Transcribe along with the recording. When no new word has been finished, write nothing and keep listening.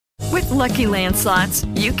Lucky Land Slots,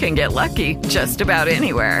 you can get lucky just about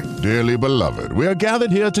anywhere. Dearly beloved, we are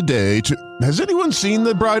gathered here today to... Has anyone seen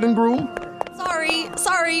the bride and groom?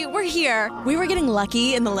 Sorry, we're here. We were getting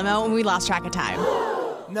lucky in the limo and we lost track of time.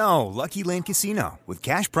 No, Lucky Land Casino, with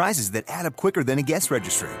cash prizes that add up quicker than a guest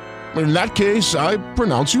registry. In that case, I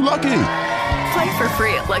pronounce you lucky. Play for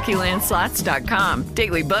free at LuckyLandSlots.com.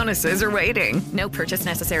 Daily bonuses are waiting. No purchase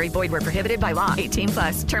necessary. Void where prohibited by law.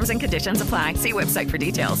 18+. Terms and conditions apply. See website for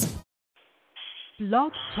details.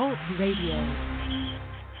 Blog Talk Radio.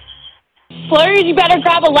 Flurries, you better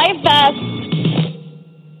grab a life vest.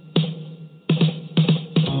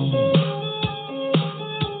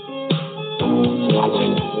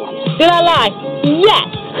 Did I lie? Yes.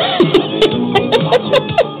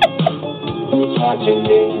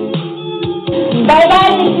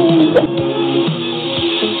 Bye-bye.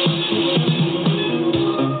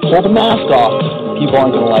 Pull the mask off. People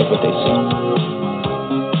aren't going to like what they see.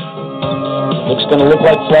 Looks going to look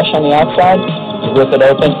like flesh on the outside. You rip it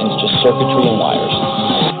open, and it's just circuitry and wires.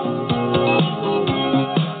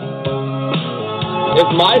 If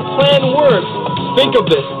my plan works, think of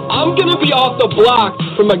this. I'm going to be off the block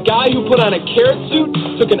from a guy who put on a carrot suit,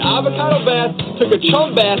 took an avocado bath, took a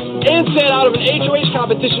chum bath, and sat out of an HOH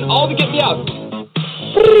competition all to get me out.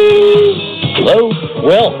 Hello?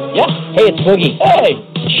 Will? Yeah. Hey, it's Boogie. Hey,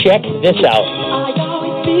 check this out. I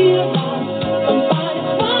always feel like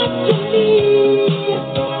somebody's watching me.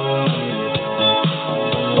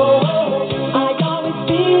 Oh, I always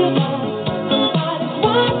feel like somebody's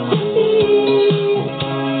watching me.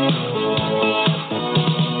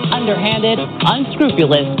 Underhanded,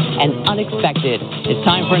 unscrupulous, and unexpected. It's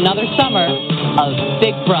time for another summer of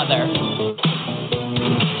Big Brother.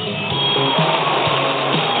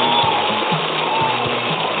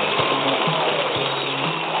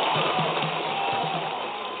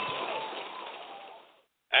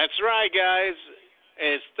 That's right, guys.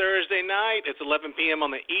 It's Thursday night. It's 11 p.m.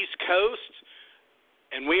 on the East Coast,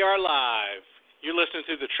 and we are live. You're listening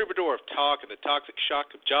to the Troubadour of Talk and the Toxic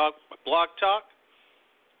Shock of Blog Talk.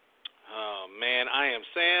 Oh, man, I am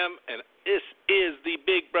Sam, and this is the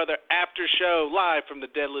Big Brother After Show live from the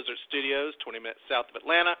Dead Lizard Studios, 20 minutes south of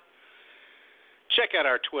Atlanta. Check out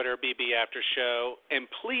our Twitter, BB After Show, and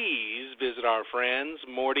please visit our friends,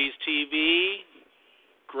 Morty's TV.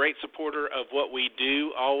 Great supporter of what we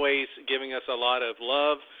do, always giving us a lot of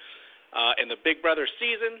love in the Big Brother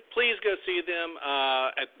season. Please go see them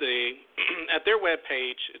at their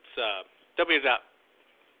webpage. It's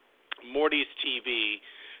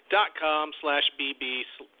www.mortystv.com/BB/BB/.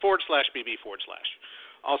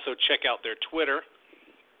 Also check out their Twitter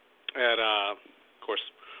at, of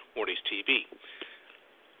course, Morty's TV.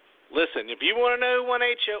 Listen, if you want to know one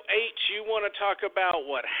HOH, you want to talk about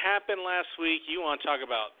what happened last week, you want to talk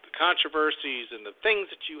about the controversies and the things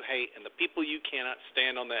that you hate and the people you cannot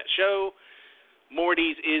stand on that show,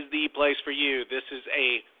 Morty's is the place for you. This is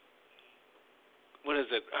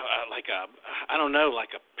like a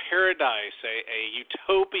paradise, a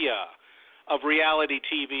utopia of reality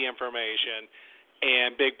TV information,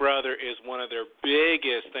 and Big Brother is one of their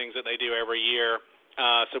biggest things that they do every year.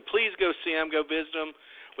 So please go see them, go visit them.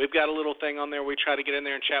 We've got a little thing on there. We try to get in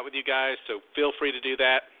there and chat with you guys, so feel free to do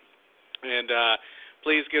that. And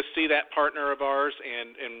please go see that partner of ours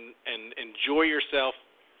and enjoy yourself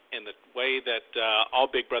in the way that all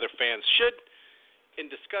Big Brother fans should, in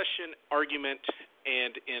discussion, argument,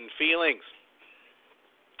 and in feelings.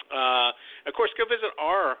 Of course, go visit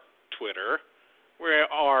our Twitter. We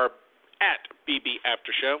are at BB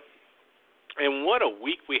After Show. And what a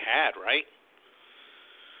week we had, right?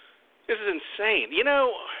 This is insane. You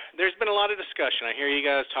know, there's been a lot of discussion. I hear you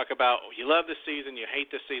guys talk about, you love this season, you hate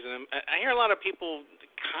this season. I hear a lot of people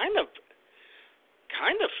kind of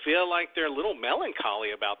feel like they're a little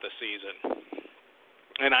melancholy about this season.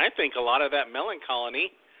 And I think a lot of that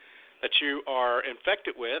melancholy that you are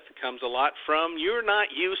infected with comes a lot from you're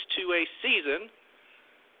not used to a season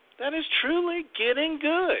that is truly getting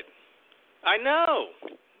good. I know.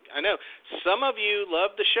 Some of you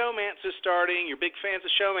love the showmances starting. You're big fans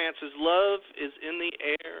of showmances. Love is in the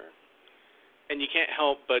air. And you can't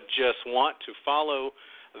help but just want to follow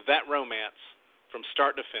that romance from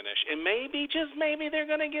start to finish. And maybe, just maybe, they're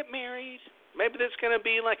going to get married. Maybe it's going to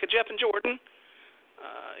be like a Jeff and Jordan.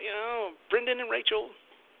 Brendan and Rachel.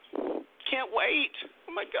 Can't wait.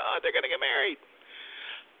 Oh, my God, they're going to get married.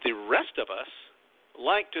 The rest of us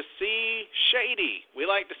like to see shady. We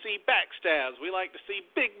like to see backstabs. We like to see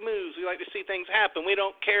big moves. We like to see things happen. We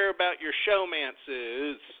don't care about your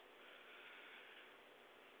showmances.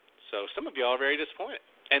 So some of y'all are very disappointed.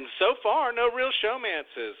 And so far, no real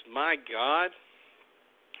showmances. My God,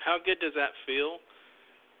 how good does that feel?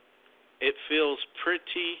 it feels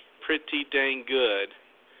pretty dang good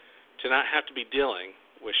to not have to be dealing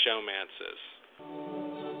with showmances.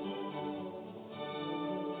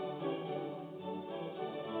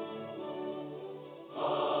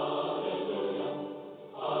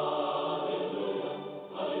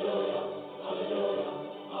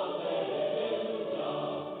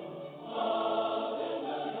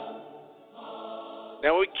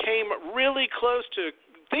 Now, we came really close to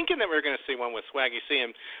thinking that we were going to see one with Swaggy C,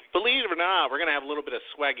 and believe it or not, we're going to have a little bit of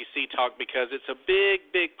Swaggy C talk because it's a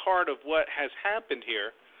big part of what has happened here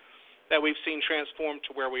that we've seen transform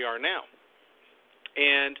to where we are now.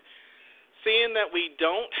 And seeing that we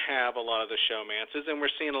don't have a lot of the showmances and we're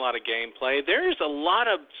seeing a lot of gameplay, there's a lot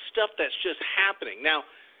of stuff that's just happening. Now,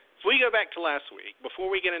 if we go back to last week, before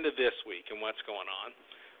we get into this week and what's going on,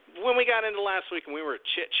 when we got into last week and we were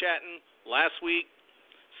chit-chatting last week,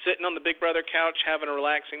 sitting on the Big Brother couch, having a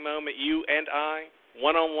relaxing moment, you and I,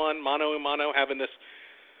 one-on-one, mano-a-mano, having this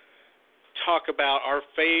talk about our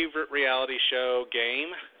favorite reality show game.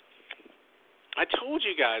 I told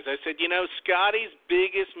you guys, I said, Scottie's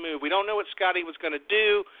biggest move, we don't know what Scottie was going to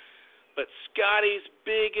do, but Scottie's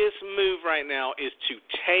biggest move right now is to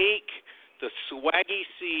take the Swaggy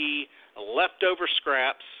C leftover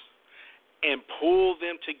scraps and pull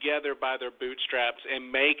them together by their bootstraps and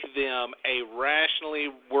make them a rationally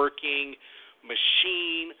working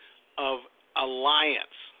machine of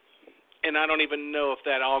alliance. And I don't even know if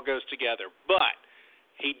that all goes together. But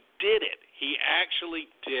he did it. He actually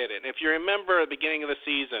did it. And if you remember at the beginning of the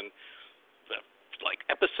season, like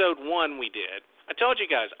episode 1 we did, I told you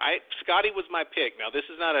guys, Scottie was my pick. Now, this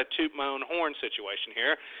is not a toot my own horn situation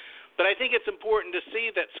here. But I think it's important to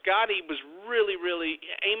see that Scottie was really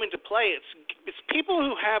aiming to play. It's people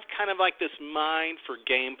who have kind of like this mind for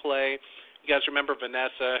gameplay. You guys remember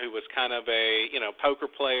Vanessa, who was kind of a poker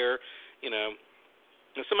player,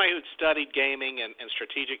 somebody who'd studied gaming and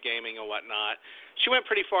strategic gaming and whatnot. She went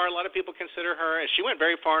pretty far. A lot of people consider her, and she went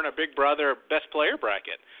very far in our Big Brother best player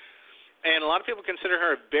bracket. And a lot of people consider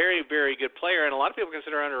her a very good player, and a lot of people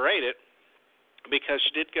consider her underrated because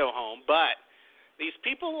she did go home. But these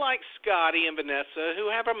people like Scottie and Vanessa who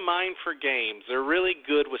have a mind for games, they're really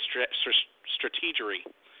good with strategery.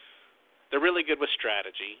 They're really good with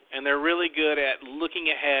strategy, and they're really good at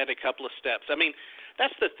looking ahead a couple of steps. I mean,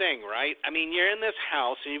 that's the thing, right? I mean, you're in this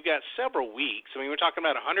house, and you've got several weeks. I mean, we're talking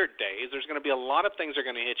about 100 days. There's going to be a lot of things that are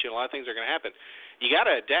going to hit you, a lot of things are going to happen. You got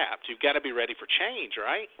to adapt. You've got to be ready for change,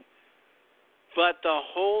 right? But the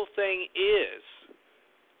whole thing is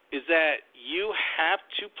that you have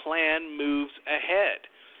to plan moves ahead.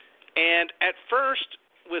 And at first,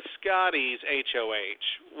 with Scottie's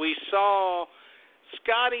HOH, we saw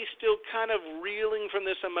Scottie still kind of reeling from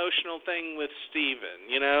this emotional thing with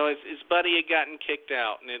Steven. His buddy had gotten kicked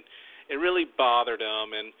out, and it really bothered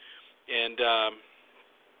him. And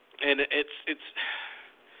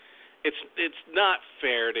it's not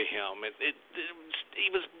fair to him.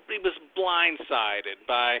 He was blindsided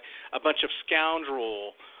by a bunch of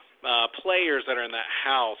scoundrel players that are in that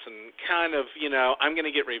house, and kind of, I'm going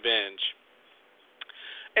to get revenge.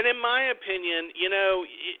 And in my opinion,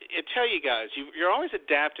 I tell you guys, you're always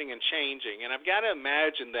adapting and changing, and I've got to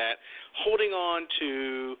imagine that holding on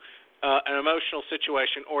to an emotional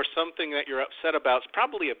situation or something that you're upset about is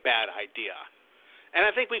probably a bad idea. And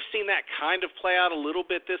I think we've seen that kind of play out a little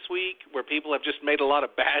bit this week, where people have just made a lot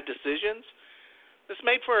of bad decisions. It's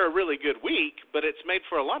made for a really good week, but it's made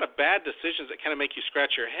for a lot of bad decisions that kind of make you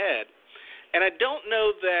scratch your head. And I don't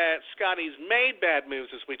know that Scottie's made bad moves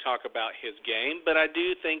as we talk about his game, but I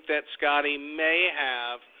do think that Scottie may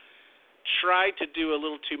have tried to do a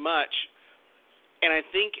little too much. And I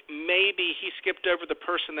think maybe he skipped over the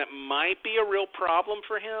person that might be a real problem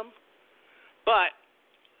for him. But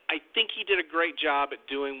I think he did a great job at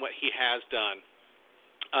doing what he has done.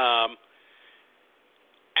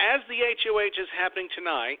 As the HOH is happening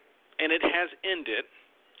tonight, and it has ended,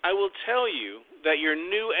 I will tell you that your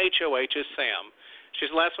new HOH is Sam. She's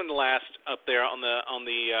the last one to last up there on the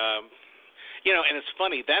and it's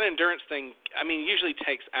funny, that endurance thing, I mean, usually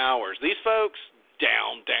takes hours. These folks,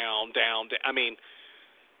 down. I mean,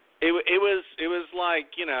 it was like,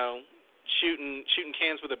 shooting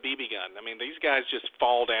cans with a BB gun. I mean, these guys just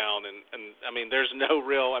fall down, and I mean, there's no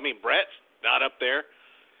real, I mean, Brett's not up there,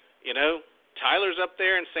 Tyler's up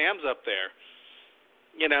there and Sam's up there,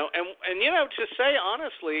 and to say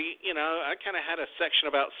honestly, I kind of had a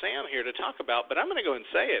section about Sam here to talk about, but I'm going to go and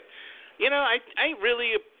say it. I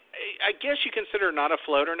guess you consider her not a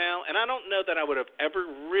floater now, and I don't know that I would have ever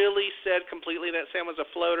really said completely that Sam was a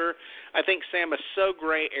floater. I think Sam is so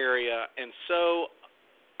gray area and so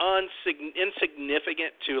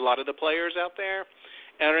insignificant to a lot of the players out there,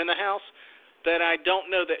 are in the house that I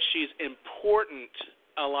don't know that she's important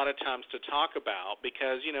a lot of times to talk about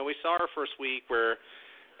because, you know, we saw her first week where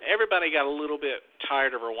everybody got a little bit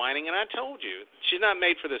tired of her whining, and I told you, she's not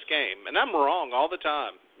made for this game. And I'm wrong all the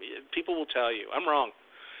time. People will tell you I'm wrong.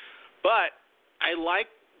 But I like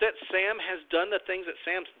that Sam has done the things that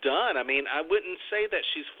Sam's done. I mean, I wouldn't say that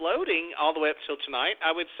she's floating all the way up till tonight. I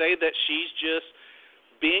would say that she's just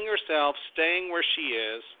being herself, staying where she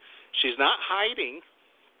is. She's not hiding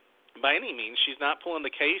by any means. She's not pulling the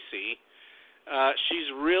Casey. She's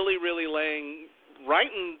really, really laying right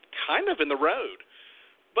in kind of in the road.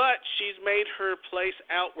 But she's made her place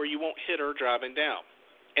out where you won't hit her driving down.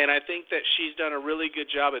 And I think that she's done a really good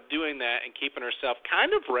job of doing that and keeping herself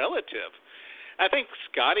kind of relative. I think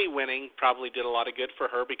Scottie winning probably did a lot of good for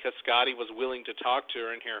her because Scottie was willing to talk to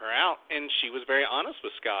her and hear her out, and she was very honest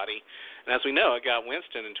with Scottie. And as we know, it got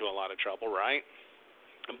Winston into a lot of trouble, right?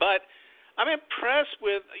 But I'm impressed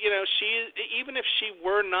with, you know, even if she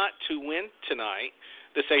were not to win tonight,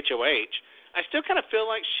 this HOH, I still kind of feel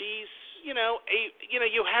like she's, you know,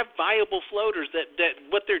 you have viable floaters that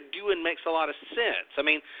what they're doing makes a lot of sense. I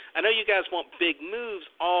mean, I know you guys want big moves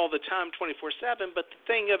all the time, 24/7, but the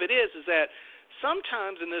thing of it is that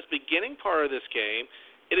sometimes in this beginning part of this game,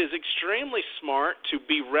 it is extremely smart to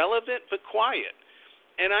be relevant but quiet.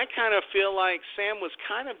 And I kind of feel like Sam was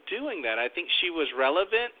kind of doing that. I think she was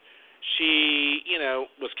relevant. She, you know,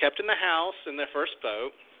 was kept in the house in the first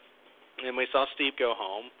vote, and we saw Steve go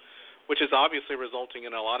home, which is obviously resulting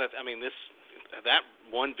in a lot of, I mean, that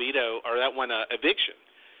one veto or that one eviction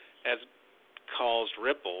has caused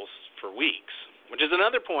ripples for weeks, which is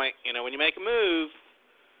another point. You know, when you make a move,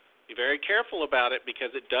 be very careful about it because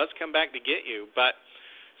it does come back to get you. But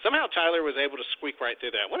somehow Tyler was able to squeak right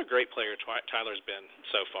through that. What a great player Tyler's been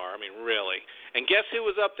so far. I mean, really. And guess who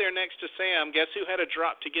was up there next to Sam? Guess who had a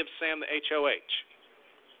drop to give Sam the HOH?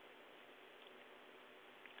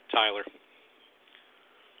 Tyler.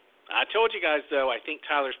 I told you guys, though, I think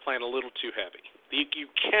Tyler's playing a little too heavy. You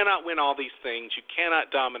cannot win all these things. You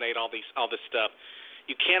cannot dominate all this stuff.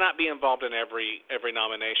 You cannot be involved in every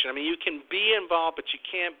nomination. I mean, you can be involved, but you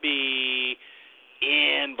can't be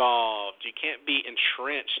involved. You can't be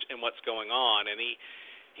entrenched in what's going on. And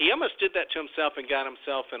he almost did that to himself and got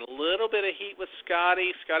himself in a little bit of heat with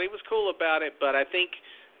Scottie. Scottie was cool about it, but I think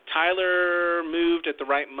Tyler moved at the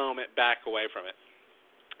right moment back away from it.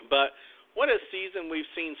 But what a season we've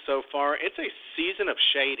seen so far. It's a season of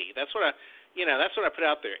shady. That's what I put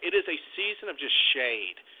out there. It is a season of just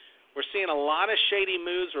shade. We're seeing a lot of shady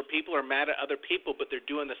moves where people are mad at other people, but they're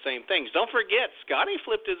doing the same things. Don't forget, Scottie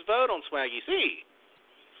flipped his vote on Swaggy C.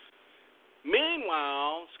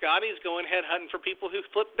 Meanwhile, Scottie's going head hunting for people who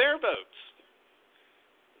flipped their votes.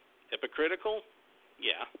 Hypocritical?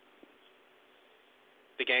 Yeah.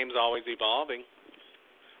 The game's always evolving.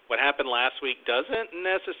 What happened last week doesn't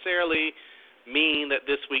necessarily mean that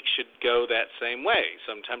this week should go that same way.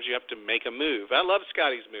 Sometimes you have to make a move. I love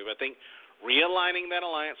Scottie's move. I think realigning that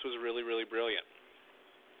alliance was really, really brilliant.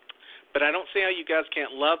 But I don't see how you guys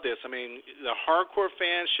can't love this. I mean, the hardcore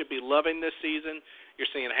fans should be loving this season. You're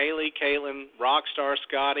seeing Haley, Caitlin, Rockstar,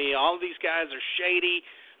 Scottie. All of these guys are shady.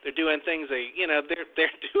 They're doing things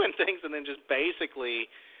they're doing things and then just basically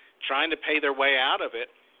trying to pay their way out of it.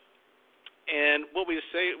 And what we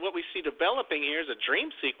see developing here is a dream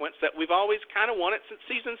sequence that we've always kind of wanted since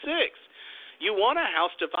season 6. You want a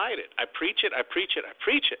house divided. I preach it. I preach it. I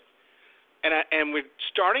preach it. And we're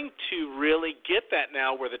starting to really get that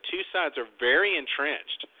now where the two sides are very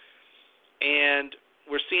entrenched. And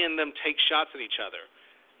we're seeing them take shots at each other.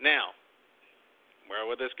 Now, where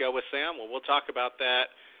would this go with Sam? Well, we'll talk about that.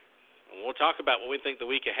 And we'll talk about what we think the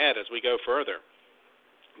week ahead as we go further.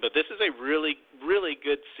 But this is a really, really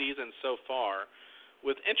good season so far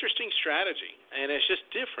with interesting strategy. And it's just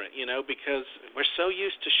different, because we're so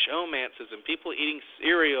used to showmances and people eating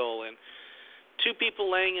cereal and two people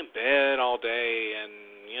laying in bed all day and,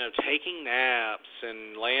 taking naps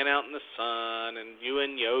and laying out in the sun and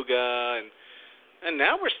doing yoga. And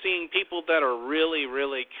now we're seeing people that are really,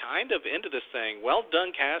 really kind of into this thing. Well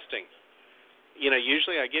done casting.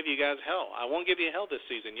 Usually I give you guys hell. I won't give you hell this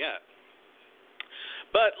season yet.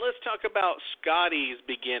 But let's talk about Scottie's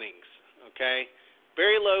beginnings, okay?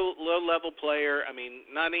 Very low-level player. I mean,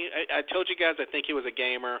 I told you guys I think he was a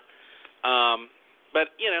gamer.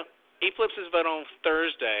 But, he flips his vote on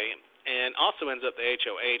Thursday and also ends up the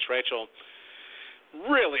HOH. Rachel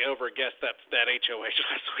really overguessed that HOH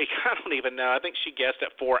last week. I don't even know. I think she guessed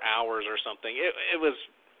at 4 hours or something. It was,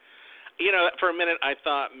 for a minute I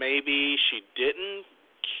thought maybe she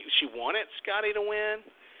wanted Scottie to win.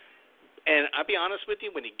 And I'll be honest with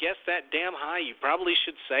you, when you guess that damn high, you probably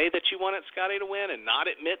should say that you wanted Scottie to win and not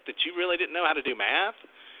admit that you really didn't know how to do math.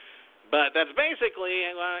 But that's basically,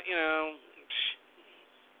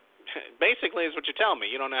 basically is what you're telling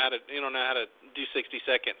me. You don't know how to do 60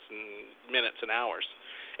 seconds and minutes and hours.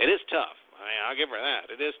 It is tough. I'll give her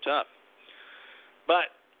that. It is tough.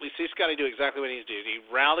 But we see Scottie do exactly what he needs to do. He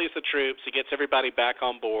rallies the troops. He gets everybody back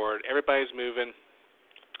on board. Everybody's moving.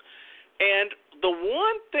 And the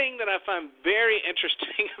one thing that I find very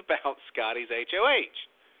interesting about Scottie's HOH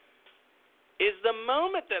is the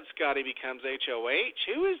moment that Scottie becomes HOH,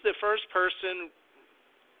 who is the first person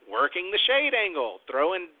working the shade angle,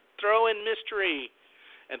 throwing mystery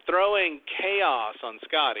and throwing chaos on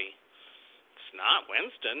Scottie? It's not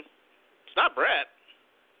Winston. It's not Brett.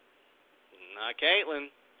 Not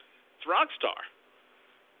Caitlin. It's Rockstar.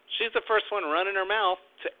 She's the first one running her mouth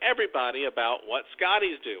to everybody about what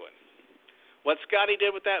Scottie's doing. What Scottie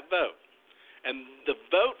did with that vote. And the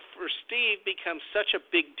vote for Steve becomes such a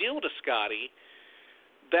big deal to Scottie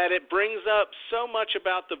that it brings up so much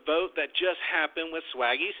about the vote that just happened with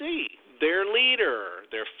Swaggy C, their leader,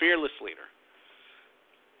 their fearless leader.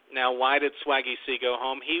 Now, why did Swaggy C go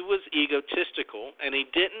home? He was egotistical, and he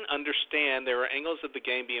didn't understand there were angles of the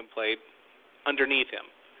game being played underneath him.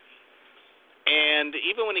 And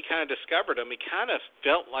even when he kind of discovered them, he kind of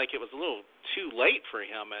felt like it was a little too late for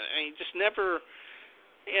him. And he just never,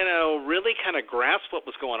 really kind of grasped what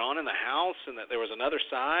was going on in the house and that there was another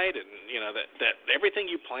side and, that everything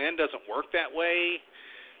you plan doesn't work that way.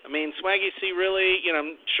 I mean, Swaggy C really,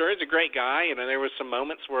 I'm sure he's a great guy. There was some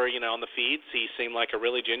moments where, on the feeds he seemed like a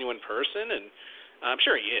really genuine person, and I'm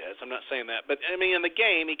sure he is. I'm not saying that. But, in the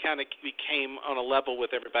game he kind of became on a level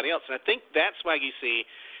with everybody else. And I think that Swaggy C,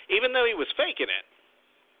 even though he was faking it,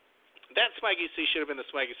 that Swaggy C should have been the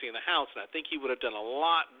Swaggy C in the house, and I think he would have done a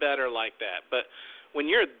lot better like that. But when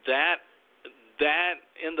you're that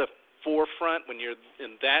in the forefront, when you're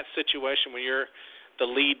in that situation, when you're the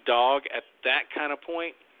lead dog at that kind of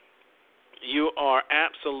point, you are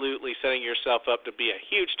absolutely setting yourself up to be a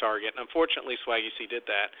huge target. And unfortunately, Swaggy C did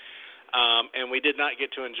that. And we did not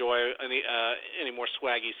get to enjoy any more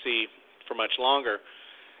Swaggy C for much longer.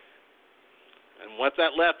 And what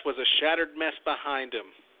that left was a shattered mess behind him.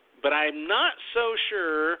 But I'm not so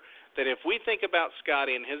sure that if we think about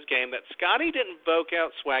Scottie and his game, that Scottie didn't vote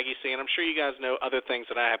out Swaggy C, and I'm sure you guys know other things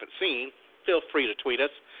that I haven't seen. Feel free to tweet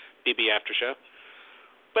us, BB After Show.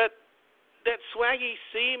 But that Swaggy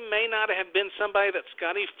C may not have been somebody that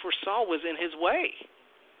Scottie foresaw was in his way.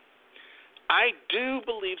 I do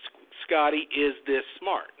believe Scottie is this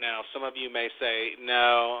smart. Now, some of you may say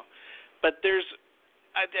no, but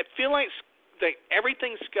I feel like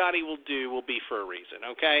everything Scottie will do will be for a reason,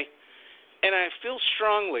 okay? And I feel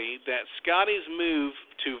strongly that Scottie's move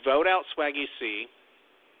to vote out Swaggy C,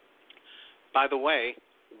 by the way,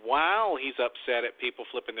 while he's upset at people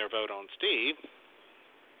flipping their vote on Steve,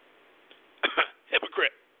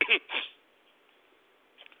 hypocrite.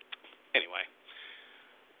 Anyway,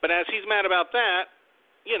 but as he's mad about that,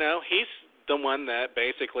 he's the one that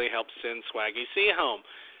basically helped send Swaggy C home.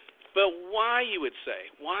 But why, you would say?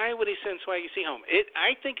 Why would he send Swaggy C home?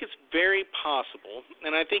 I think it's very possible,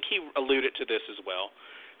 and I think he alluded to this as well,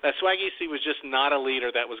 that Swaggy C was just not a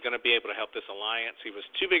leader that was going to be able to help this alliance. He was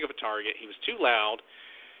too big of a target. He was too loud.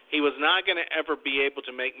 He was not going to ever be able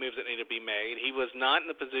to make moves that needed to be made. He was not in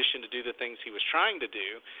the position to do the things he was trying to do,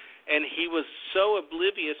 and he was so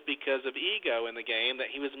oblivious because of ego in the game that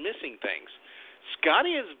he was missing things.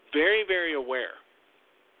 Scottie is very, very aware.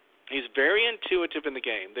 He's very intuitive in the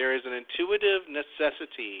game. There is an intuitive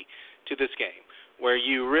necessity to this game where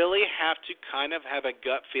you really have to kind of have a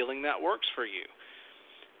gut feeling that works for you.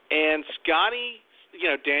 And Scottie,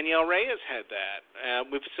 Danielle Reyes had that.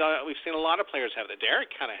 We've seen a lot of players have that. Derek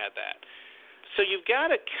kind of had that. So you've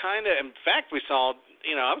got to kind of, in fact, we saw,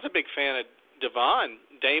 I was a big fan of Devon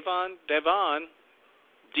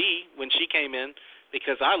D when she came in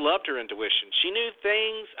because I loved her intuition. She knew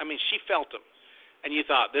things. She felt them. And you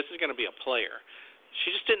thought, this is going to be a player.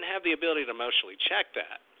 She just didn't have the ability to emotionally check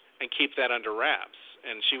that and keep that under wraps.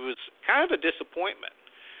 And she was kind of a disappointment.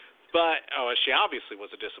 But, she obviously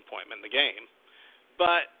was a disappointment in the game.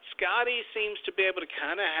 But Scottie seems to be able to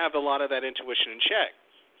kind of have a lot of that intuition in check.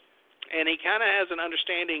 And he kind of has an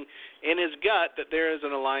understanding in his gut that there is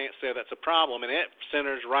an alliance there that's a problem, and it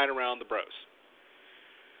centers right around the bros.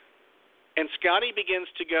 And Scottie begins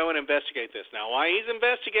to go and investigate this. Now, while he's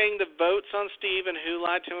investigating the votes on Steve and who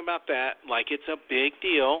lied to him about that, like it's a big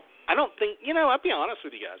deal, I don't think, I'll be honest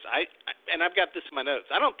with you guys, and I've got this in my notes,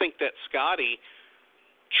 I don't think that Scottie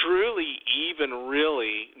truly even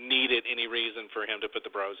really needed any reason for him to put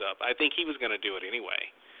the bros up. I think he was going to do it anyway.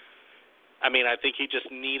 I mean, I think he just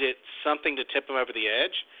needed something to tip him over the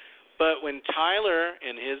edge. But when Tyler,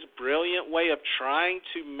 in his brilliant way of trying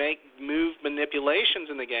to make move manipulations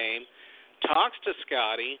in the game, talks to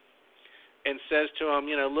Scottie and says to him,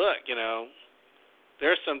 look,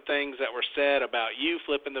 there's some things that were said about you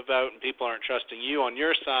flipping the vote and people aren't trusting you on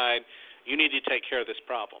your side. You need to take care of this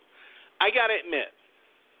problem. I got to admit,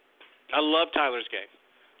 I love Tyler's game.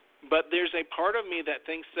 But there's a part of me that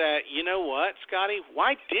thinks that, you know what, Scottie,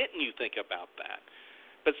 why didn't you think about that?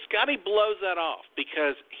 But Scottie blows that off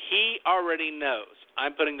because he already knows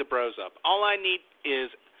I'm putting the bros up. All I need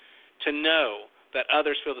is to know that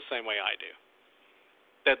others feel the same way I do,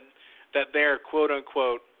 that they're,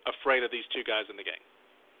 quote-unquote, afraid of these two guys in the game.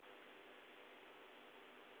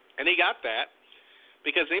 And he got that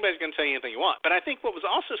because anybody's going to tell you anything you want. But I think what was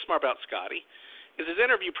also smart about Scottie is his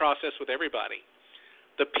interview process with everybody.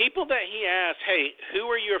 The people that he asked, hey, who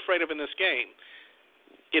are you afraid of in this game?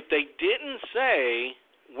 If they didn't say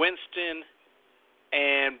Winston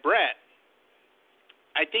and Brett,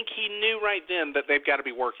 I think he knew right then that they've got to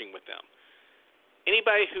be working with them.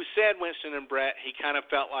 Anybody who said Winston and Brett, he kind of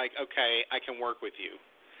felt like, okay, I can work with you.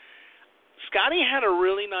 Scottie had a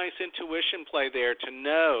really nice intuition play there to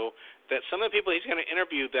know that some of the people he's going to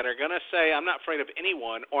interview that are going to say, I'm not afraid of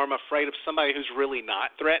anyone, or I'm afraid of somebody who's really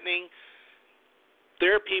not threatening,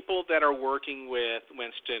 they're people that are working with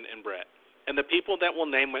Winston and Brett. And the people that will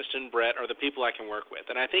name Winston and Brett are the people I can work with.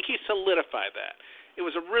 And I think he solidified that. It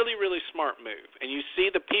was a really, really smart move. And you see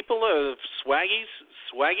the people of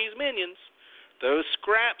Swaggys Minions, those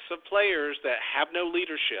scraps of players that have no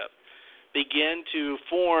leadership, begin to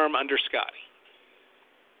form under Scottie.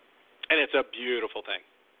 And it's a beautiful thing.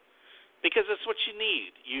 Because that's what you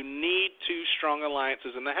need. You need two strong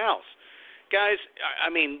alliances in the house. Guys, I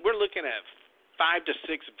mean, we're looking at 5 to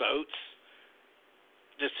 6 votes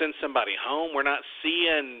to send somebody home. We're not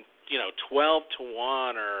seeing, 12 to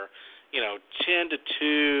 1 or, 10 to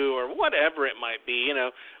 2 or whatever it might be.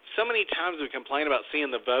 So many times we complain about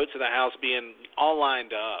seeing the votes of the House being all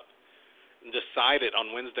lined up and decided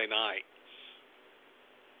on Wednesday night.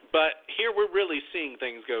 But here we're really seeing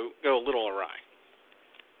things go a little awry.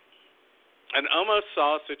 And almost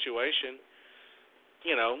saw a situation,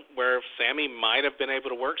 where Sammy might have been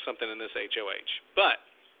able to work something in this HOH. But,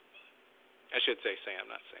 I should say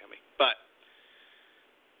Sam, not Sammy. But,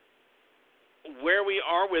 where we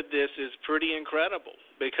are with this is pretty incredible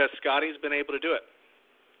because Scottie's been able to do it.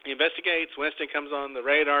 He investigates. Winston comes on the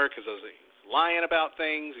radar because he's lying about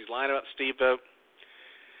things. He's lying about Steve vote.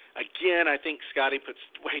 Again, I think Scottie puts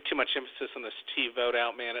way too much emphasis on the Steve vote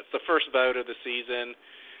out, man. It's the first vote of the season.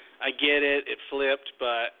 I get it. It flipped.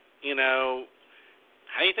 But,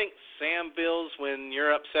 how do you think Sam feels when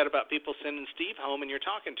you're upset about people sending Steve home and you're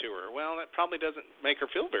talking to her? Well, that probably doesn't make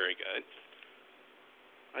her feel very good.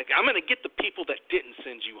 Like, I'm going to get the people that didn't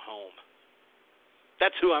send you home.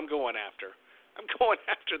 That's who I'm going after. I'm going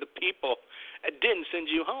after the people that didn't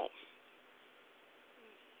send you home.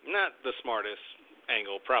 Not the smartest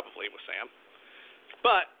angle, probably, with Sam.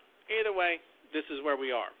 But, either way, this is where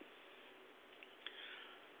we are.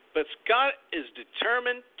 But Scott is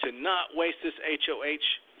determined to not waste this HOH.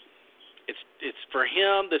 It's for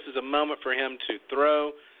him. This is a moment for him to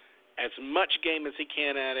throw as much game as he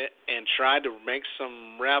can at it and try to make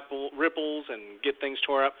some ripples and get things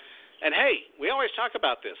tore up. And, hey, we always talk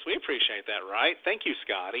about this. We appreciate that, right? Thank you,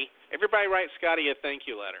 Scottie. Everybody write Scottie a thank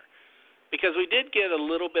you letter. Because we did get a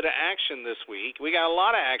little bit of action this week. We got a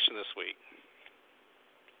lot of action this week.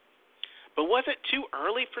 But was it too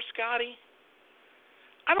early for Scottie?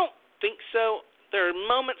 I don't think so. There are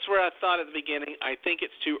moments where I thought at the beginning, I think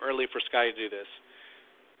it's too early for Scottie to do this.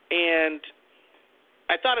 And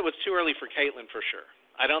I thought it was too early for Caitlin for sure.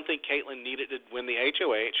 I don't think Caitlin needed to win the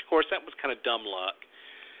HOH. Of course, that was kind of dumb luck.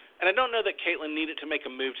 And I don't know that Caitlin needed to make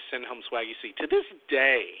a move to send home Swaggy C. To this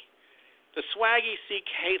day, the Swaggy C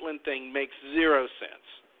Caitlin thing makes zero sense.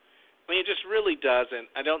 I mean, it just really doesn't.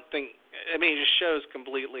 I don't think. I mean, it just shows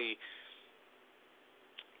completely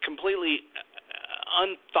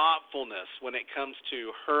unthoughtfulness when it comes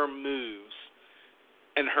to her moves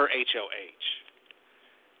and her HOH.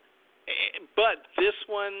 But this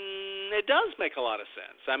one, it does make a lot of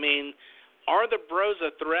sense. I mean, are the Bros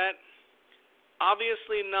a threat?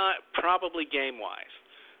 Obviously not, probably game-wise.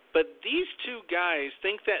 But these two guys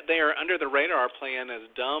think that they are under the radar playing as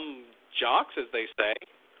dumb jocks, as they say.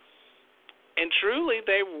 And truly,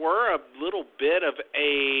 they were a little bit of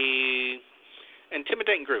a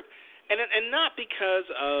intimidating group. And not because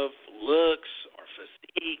of looks or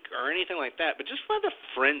physique or anything like that, but just for the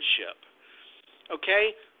friendship.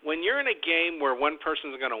 Okay? When you're in a game where one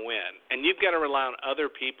person's going to win and you've got to rely on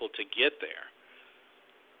other people to get there,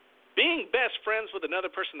 being best friends with another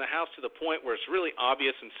person in the house to the point where it's really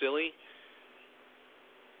obvious and silly,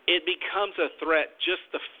 it becomes a threat, just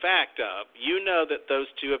the fact of, you know that those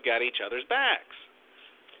two have got each other's backs.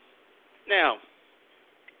 Now,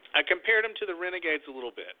 I compared them to the Renegades a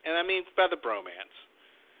little bit, and I mean by the bromance.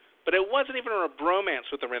 But it wasn't even a bromance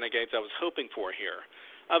with the Renegades I was hoping for here.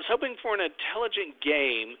 I was hoping for an intelligent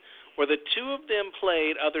game where the two of them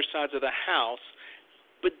played other sides of the house,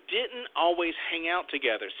 but didn't always hang out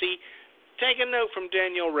together. See, take a note from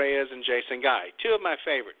Daniel Reyes and Jason Guy, two of my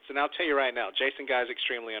favorites. And I'll tell you right now, Jason Guy is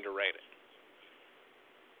extremely underrated.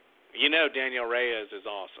 You know Daniel Reyes is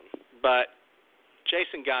awesome, but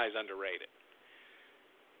Jason Guy is underrated.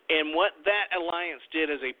 And what that alliance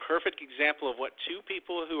did is a perfect example of what two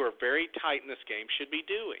people who are very tight in this game should be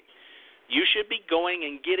doing. You should be going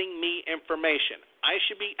and getting me information. I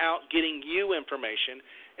should be out getting you information,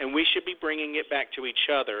 and we should be bringing it back to each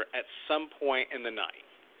other at some point in the night.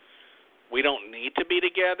 We don't need to be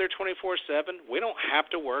together 24/7. We don't have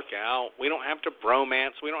to work out. We don't have to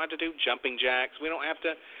bromance. We don't have to do jumping jacks. We don't have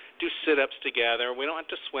to do sit-ups together. We don't have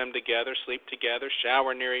to swim together, sleep together,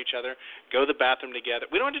 shower near each other, go to the bathroom together.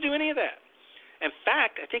 We don't have to do any of that. In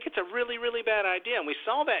fact, I think it's a really, really bad idea, and we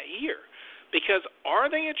saw that here. Because are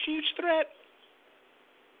they a huge threat?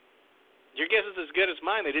 Your guess is as good as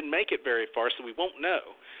mine. They didn't make it very far, so we won't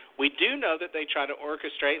know. We do know that they tried to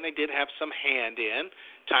orchestrate, and they did have some hand in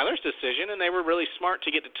Tyler's decision, and they were really smart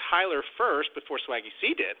to get to Tyler first before Swaggy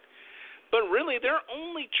C did. But really, their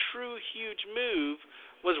only true huge move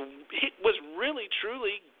was really,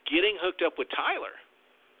 truly getting hooked up with Tyler.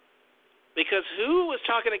 Because who was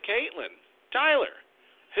talking to Caitlyn? Tyler.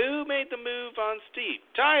 Who made the move on Steve?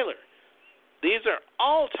 Tyler. These are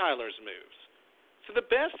all Tyler's moves. So the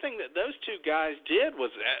best thing that those two guys did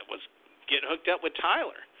was get hooked up with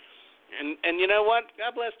Tyler. And you know what?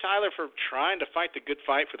 God bless Tyler for trying to fight the good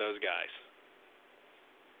fight for those guys.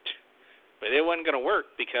 But it wasn't going to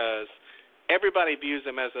work because everybody views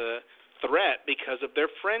them as a threat because of their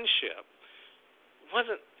friendship. It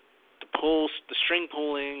wasn't the string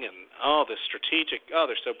pulling and the strategic.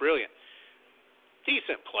 They're so brilliant.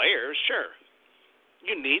 Decent players, sure.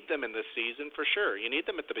 You need them in this season for sure. You need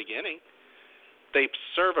them at the beginning. They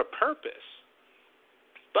serve a purpose.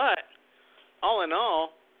 But all in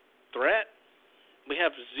all, threat, we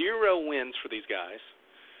have 0 wins for these guys.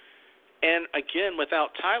 And again, without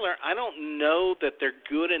Tyler, I don't know that they're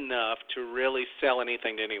good enough to really sell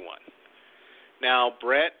anything to anyone. Now,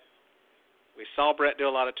 Brett, we saw Brett do a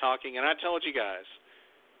lot of talking, and I told you guys,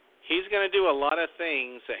 he's going to do a lot of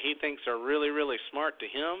things that he thinks are really, really smart to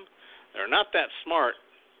him. They're not that smart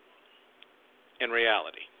in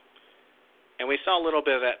reality. And we saw a little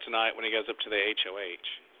bit of that tonight when he goes up to the HOH.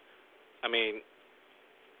 I mean,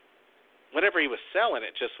 whatever he was selling,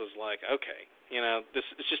 it just was like, okay, this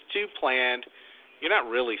is just too planned. You're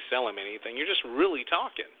not really selling anything. You're just really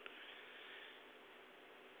talking.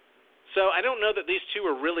 So I don't know that these two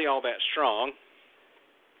are really all that strong.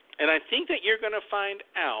 And I think that you're going to find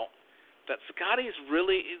out that Scottie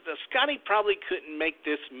probably couldn't make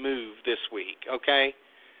this move this week, okay?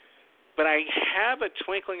 But I have a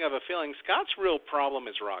twinkling of a feeling Scott's real problem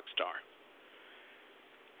is Rockstar.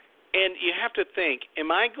 And you have to think,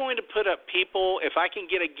 am I going to put up people if I can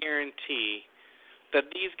get a guarantee that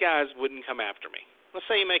these guys wouldn't come after me? Let's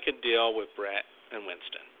say you make a deal with Brett and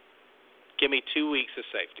Winston. Give me 2 weeks of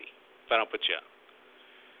safety if I don't put you up.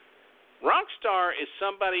 Rockstar is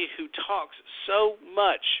somebody who talks so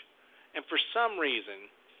much, and for some reason,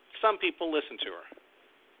 some people listen to her.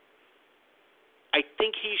 I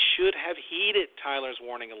think he should have heeded Tyler's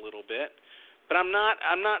warning a little bit, but I'm not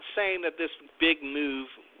saying that this big move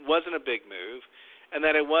wasn't a big move and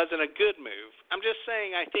that it wasn't a good move. I'm just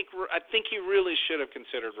saying I think he really should have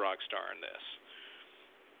considered Rockstar in this.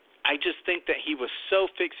 I just think that he was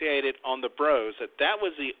so fixated on the bros that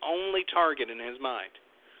was the only target in his mind.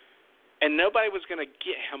 And nobody was going to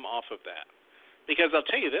get him off of that. Because I'll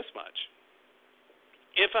tell you this much.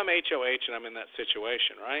 If I'm HOH and I'm in that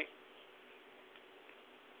situation, right?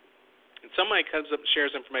 And somebody comes up and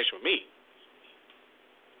shares information with me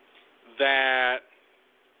that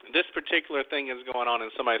this particular thing is going on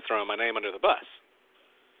and somebody's throwing my name under the bus.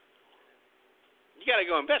 You got to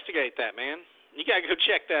go investigate that, man. You got to go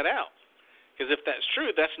check that out. Because if that's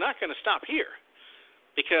true, that's not going to stop here.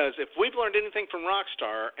 Because if we've learned anything from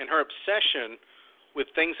Rockstar and her obsession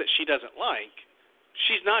with things that she doesn't like,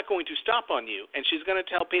 she's not going to stop on you. And she's going to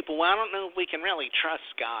tell people, well, I don't know if we can really trust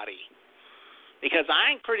Scottie. Because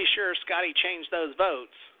I'm pretty sure Scottie changed those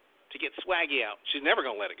votes to get Swaggy out. She's never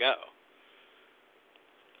going to let it go.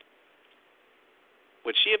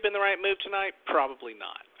 Would she have been the right move tonight? Probably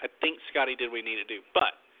not. I think Scottie did what he needed to do.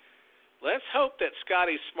 But let's hope that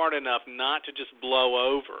Scottie's smart enough not to just blow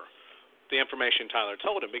over the information Tyler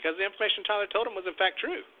told him, because the information Tyler told him was in fact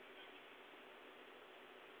true.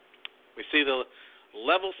 We see the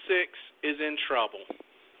level 6 is in trouble.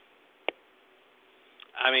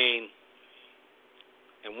 I mean,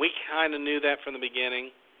 and we kind of knew that from the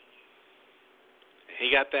beginning.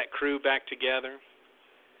 He got that crew back together,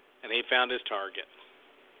 and he found his target.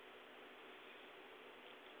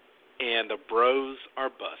 And the bros are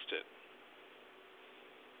busted.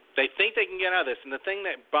 They think they can get out of this, and the thing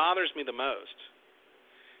that bothers me the most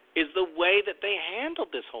is the way that they handled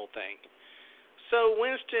this whole thing. So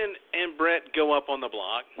Winston and Brett go up on the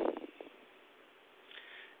block,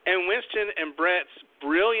 and Winston and Brett's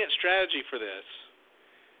brilliant strategy for this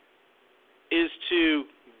is to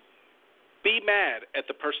be mad at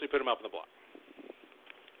the person who put him up on the block.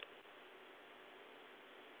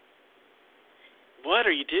 What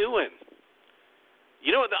are you doing?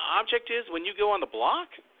 You know what the object is when you go on the block?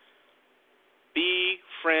 Be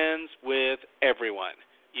friends with everyone.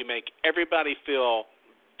 You make everybody feel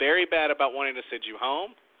very bad about wanting to send you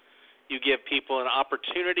home. You give people an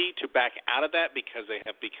opportunity to back out of that because they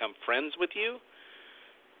have become friends with you.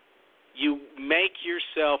 You make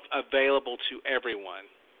yourself available to everyone.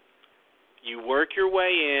 You work your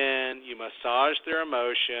way in. You massage their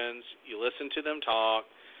emotions. You listen to them talk.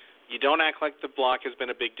 You don't act like the block has been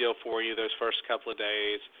a big deal for you those first couple of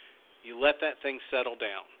days. You let that thing settle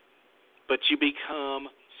down. But you become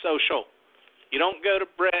social. You don't go to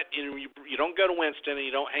Brett, you don't go to Winston, and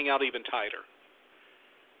you don't hang out even tighter.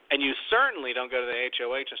 And you certainly don't go to the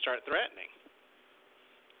HOH and start threatening.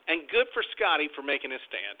 And good for Scottie for making his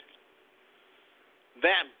stand.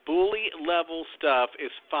 That bully level stuff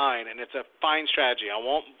is fine, and it's a fine strategy. I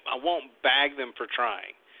won't bag them for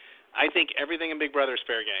trying. I think everything in Big Brother is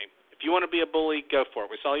fair game. If you want to be a bully, go for it.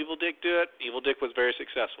 We saw Evil Dick do it. Evil Dick was very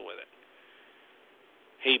successful with it.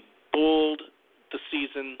 He bulled the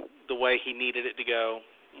season the way he needed it to go.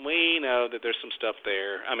 We know that there's some stuff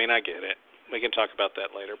there. I mean, I get it. We can talk about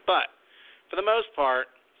that later. But for the most part,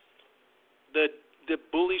 the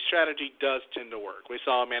bully strategy does tend to work. We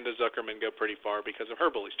saw Amanda Zuckerman go pretty far because of her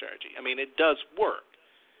bully strategy. I mean, it does work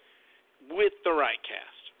with the right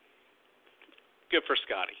cast. Good for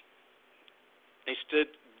Scottie. He stood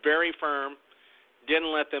very firm,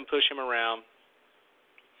 didn't let them push him around,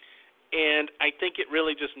 and I think it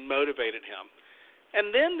really just motivated him.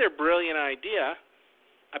 And then their brilliant idea,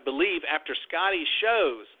 I believe, after Scottie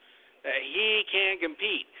shows that he can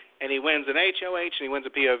compete, and he wins an HOH and he wins a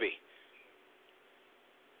POV.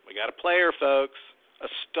 We got a player, folks. A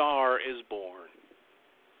star is born.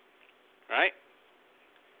 Right?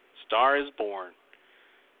 Star is born.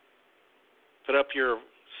 Put up your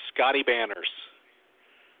Scottie banners,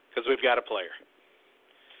 because we've got a player.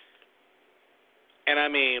 And I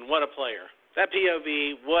mean, what a player. That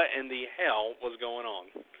POV, what in the hell was going on?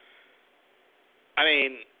 I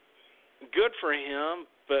mean, good for him,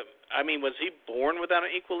 but, I mean, was he born without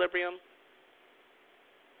an equilibrium?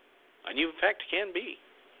 And you, in fact, can be.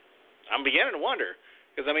 I'm beginning to wonder,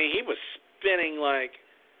 because, I mean, he was spinning like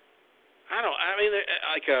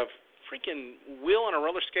a freaking wheel on a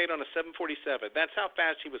roller skate on a 747. That's how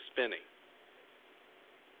fast he was spinning.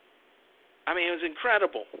 I mean, it was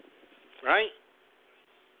incredible, right?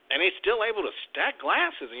 And he's still able to stack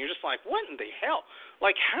glasses, and you're just like, what in the hell?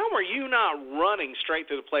 Like, how are you not running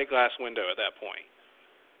straight through the plate glass window at that point?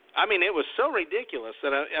 I mean, it was so ridiculous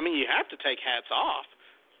that, I mean, you have to take hats off.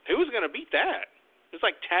 Who was going to beat that? It was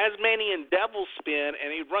like Tasmanian devil spin,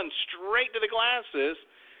 and he'd run straight to the glasses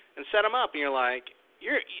and set them up, and you're like,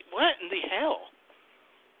 what in the hell?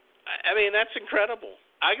 I mean, that's incredible.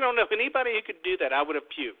 I don't know if anybody who could do that, I would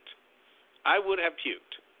have puked. I would have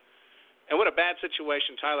puked. And what a bad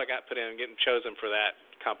situation Tyler got put in getting chosen for that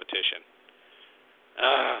competition.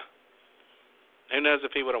 Who knows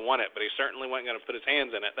if he would have won it, but he certainly wasn't going to put his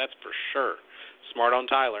hands in it, that's for sure. Smart on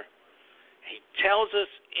Tyler. He tells us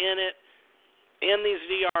in these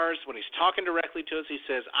VRs, when he's talking directly to us, he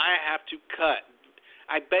says, I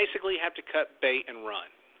basically have to cut bait and run.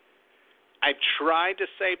 I tried to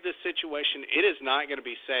save this situation. It is not going to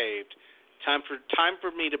be saved. Time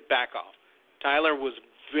for me to back off. Tyler was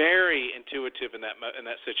very intuitive in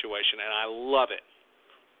that situation, and I love it.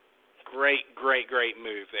 Great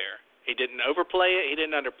move there. He didn't overplay it. He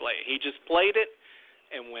didn't underplay it. He just played it,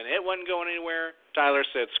 and when it wasn't going anywhere, Tyler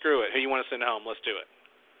said, screw it. Who you want to send home? Let's do it.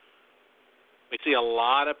 We see a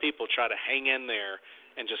lot of people try to hang in there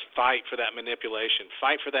and just fight for that manipulation,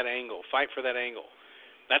 fight for that angle.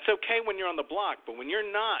 That's okay when you're on the block, but when you're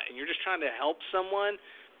not and you're just trying to help someone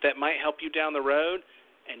that might help you down the road,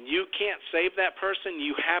 and you can't save that person,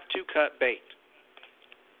 you have to cut bait.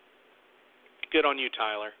 Good on you,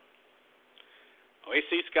 Tyler. We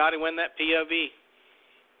see Scottie win that POV.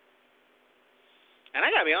 And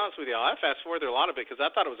I got to be honest with y'all, I fast-forwarded a lot of it because I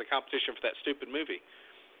thought it was a competition for that stupid movie.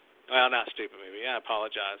 Well, not stupid movie. I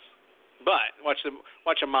apologize. But watch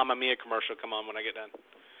a Mamma Mia commercial come on when I get done.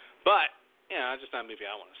 But, it's just not a movie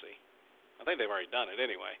I want to see. I think they've already done it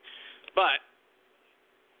anyway. But,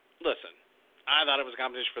 listen, I thought it was a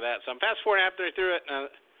competition for that. So I'm fast-forwarding after they threw it, and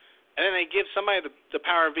then they give somebody the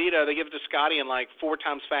power of veto. They give it to Scottie in like 4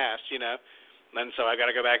 times fast, And then so I got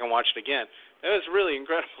to go back and watch it again. It was really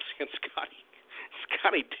incredible seeing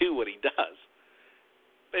Scottie do what he does.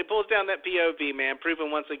 But he pulls down that POV, man, proving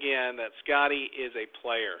once again that Scottie is a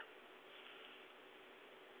player.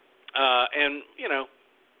 And,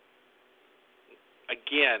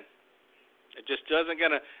 again, it just wasn't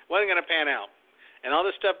gonna pan out. And all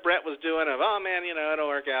this stuff Brett was doing of, oh man, it'll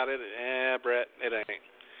work out. Brett, it ain't.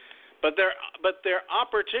 But their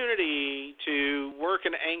opportunity to work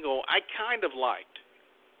an angle, I kind of liked.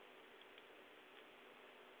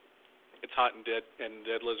 It's hot and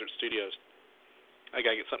Dead Lizard Studios. I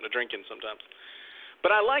gotta get something to drink in sometimes.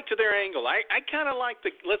 But I liked their angle. I kind of like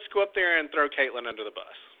let's go up there and throw Caitlyn under the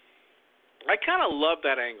bus. I kind of love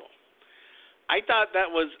that angle. I thought that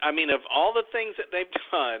was, of all the things that they've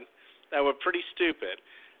done that were pretty stupid,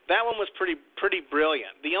 that one was pretty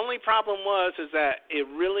brilliant. The only problem is that it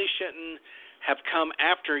really shouldn't have come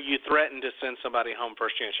after you threatened to send somebody home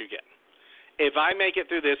first chance you get. If I make it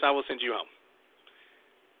through this, I will send you home.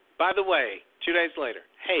 By the way, 2 days later,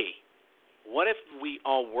 hey, what if we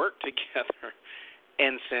all work together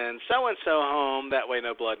and send so-and-so home? That way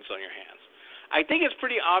no blood is on your hands. I think it's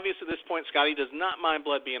pretty obvious at this point Scottie does not mind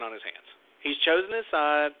blood being on his hands. He's chosen his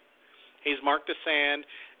side. He's marked the sand.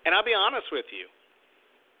 And I'll be honest with you,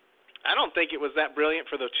 I don't think it was that brilliant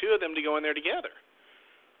for the two of them to go in there together.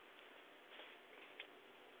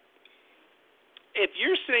 If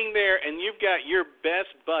you're sitting there and you've got your best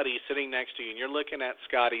buddy sitting next to you and you're looking at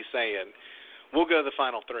Scottie saying, we'll go to the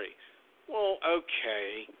final 3. Well,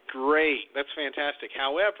 okay, great. That's fantastic.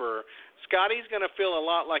 However, Scottie's going to feel a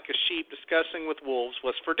lot like a sheep discussing with wolves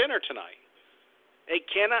what's for dinner tonight. It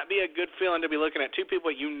cannot be a good feeling to be looking at 2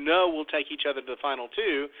 people will take each other to the final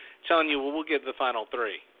 2, telling you, well, we'll get to the final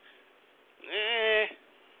 3.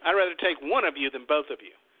 I'd rather take one of you than both of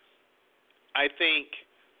you. I think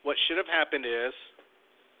what should have happened is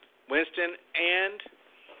Winston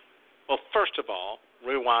first of all,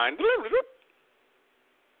 rewind.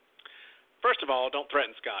 First of all, don't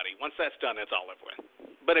threaten Scottie. Once that's done, it's all over with.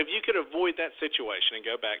 But if you could avoid that situation and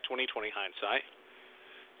go back 20/20 hindsight,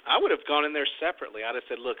 I would have gone in there separately. I'd have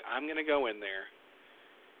said, look, I'm going to go in there,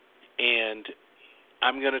 and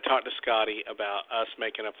I'm going to talk to Scottie about us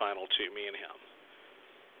making a final 2, me and him.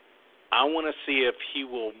 I want to see if he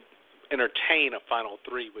will entertain a final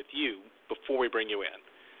 3 with you before we bring you in.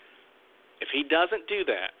 If he doesn't do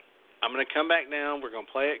that, I'm going to come back down. We're going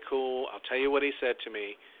to play it cool. I'll tell you what he said to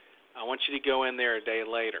me. I want you to go in there a day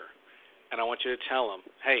later, and I want you to tell him,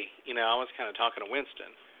 hey, I was kind of talking to Winston,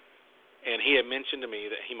 and he had mentioned to me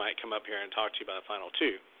that he might come up here and talk to you about the final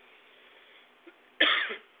 2.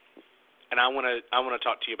 And I want to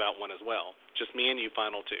talk to you about one as well. Just me and you,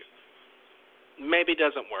 final 2. Maybe it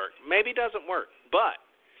doesn't work. But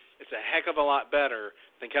it's a heck of a lot better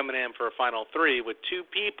than coming in for a final 3 with 2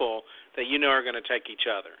 people that are going to take each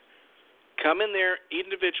other. Come in there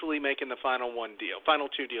individually making the final 2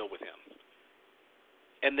 deal with him.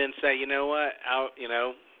 And then say, you know what,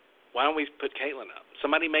 why don't we put Caitlyn up?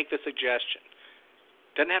 Somebody make the suggestion.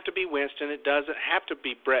 Doesn't have to be Winston. It doesn't have to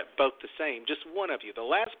be Brett, both the same. Just one of you. The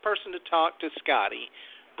last person to talk to Scottie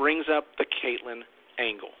brings up the Caitlyn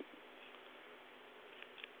angle.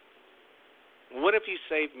 What if you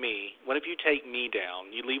save me? What if you take me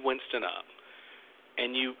down? You leave Winston up,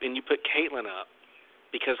 and you put Caitlyn up,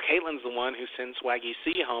 because Caitlyn's the one who sends Swaggy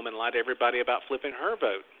C home and lied to everybody about flipping her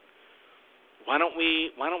vote. Why don't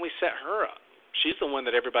we set her up? She's the one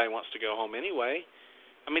that everybody wants to go home anyway.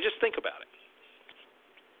 Just think about it.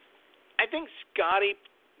 I think Scottie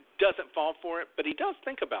doesn't fall for it, but he does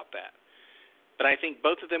think about that. But I think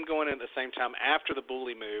both of them going in at the same time after the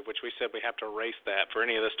bully move, which we said we have to erase that for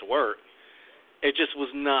any of this to work, it just was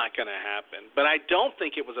not going to happen. But I don't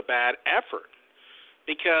think it was a bad effort,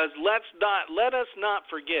 because let us not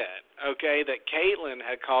forget, okay, that Caitlyn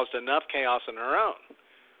had caused enough chaos on her own.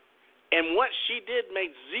 And what she did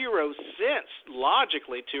made 0 sense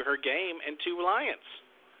logically to her game and to Alliance.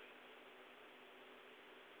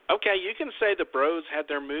 Okay, you can say the Bros had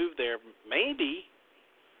their move there. Maybe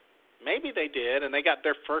they did, and they got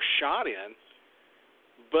their first shot in.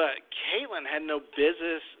 But Caitlyn had no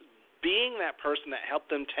business being that person that helped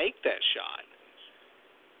them take that shot.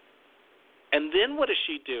 And then what is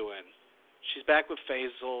she doing? She's back with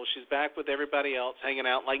Faisal. She's back with everybody else hanging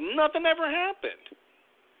out like nothing ever happened.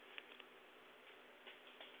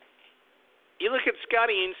 You look at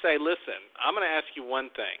Scottie and say, listen, I'm going to ask you one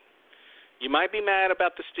thing. You might be mad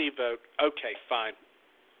about the Steve vote. Okay, fine.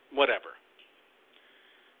 Whatever.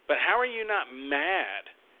 But how are you not mad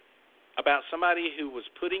about somebody who was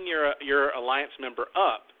putting your alliance member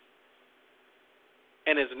up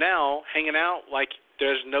and is now hanging out like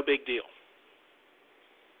there's no big deal?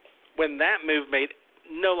 When that move made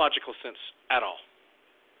no logical sense at all.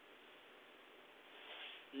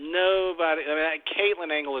 Nobody, I mean, that Caitlyn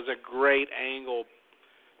angle is a great angle.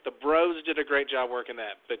 The Bros did a great job working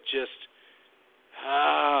that, but just,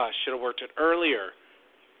 should have worked it earlier.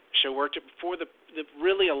 Should have worked it before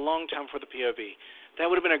really a long time before the POV. That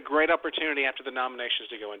would have been a great opportunity after the nominations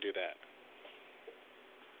to go and do that.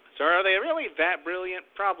 So are they really that brilliant?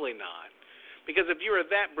 Probably not. Because if you were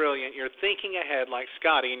that brilliant, you're thinking ahead like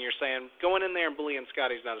Scottie, and you're saying, going in there and bullying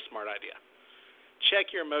Scottie is not a smart idea.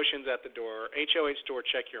 Check your emotions at the door. HOH door,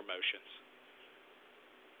 check your emotions.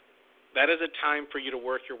 That is a time for you to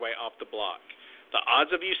work your way off the block. The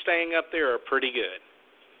odds of you staying up there are pretty good.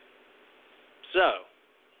 So,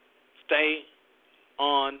 stay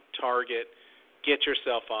on target. Get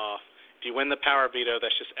yourself off. If you win the power veto,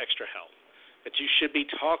 that's just extra help. But you should be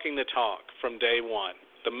talking the talk from day one.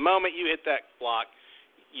 The moment you hit that block,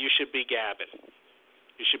 you should be gabbing.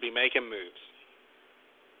 You should be making moves.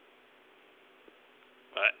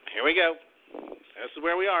 But here we go. This is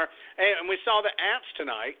where we are. Hey, and we saw the apps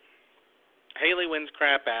tonight. Haley wins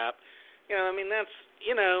crap app. I mean, that's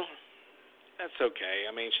okay.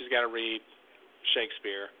 I mean, she's got to read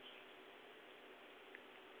Shakespeare.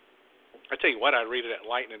 I tell you what, I'd read it at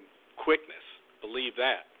lightning quickness. Believe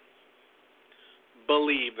that.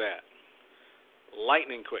 Believe that.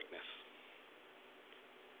 Lightning quickness.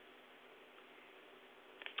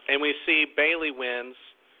 And we see Bailey wins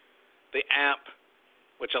the app,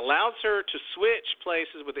 which allows her to switch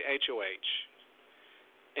places with the HOH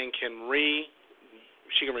and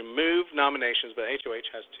she can remove nominations, but HOH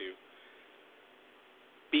has to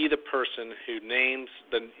be the person who names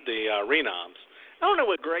the renoms. I don't know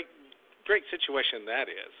what great situation that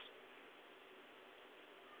is.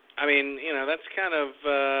 I mean, that's kind of,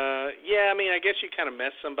 I guess you kind of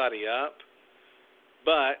mess somebody up.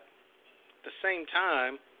 But at the same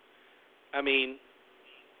time, I mean,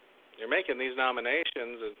 you're making these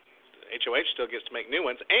nominations, and HOH still gets to make new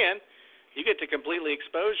ones, and you get to completely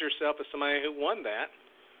expose yourself as somebody who won that,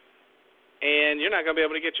 and you're not going to be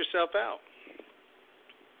able to get yourself out.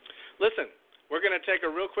 Listen, we're going to take a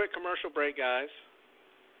real quick commercial break, guys.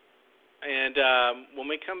 And when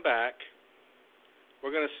we come back,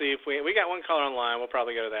 we're going to see if we got one caller online. We'll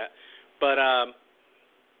probably go to that. But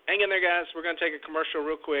hang in there, guys. We're going to take a commercial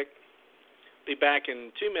real quick. Be back in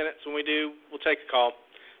 2 minutes. When we do, we'll take a call.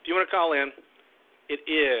 If you want to call in, it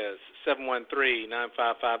is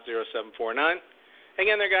 713-955-0749. Hang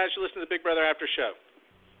in there, guys. You listen to the Big Brother After Show.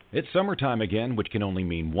 It's summertime again, which can only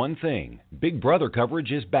mean one thing. Big Brother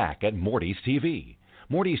coverage is back at Morty's TV.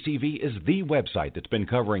 Morty's TV is the website that's been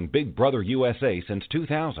covering Big Brother USA since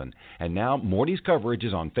 2000, and now Morty's coverage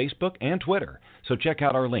is on Facebook and Twitter. So check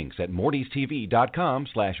out our links at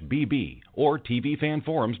mortystv.com/BB or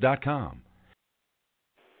tvfanforums.com.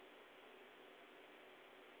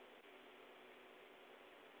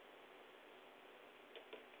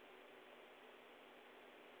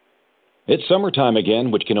 It's summertime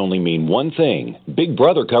again, which can only mean one thing. Big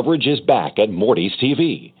Brother coverage is back at Morty's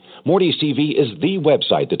TV. Morty's TV is the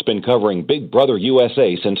website that's been covering Big Brother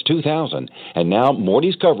USA since 2000, and now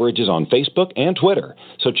Morty's coverage is on Facebook and Twitter.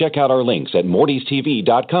 So check out our links at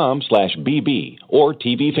mortystv.com/BB or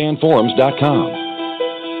tvfanforums.com.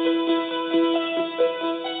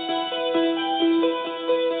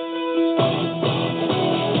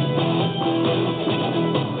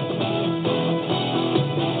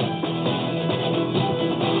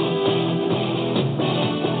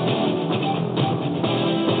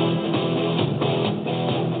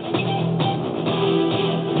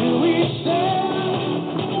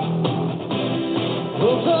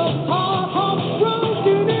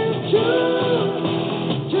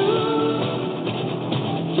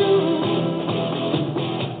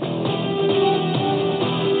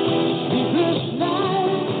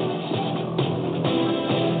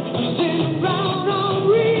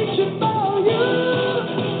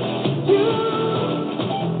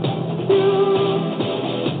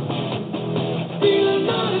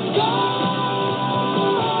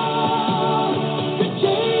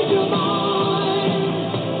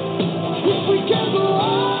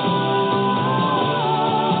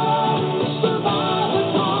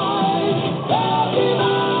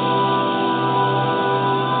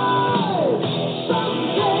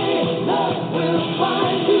 will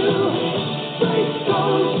find you. Break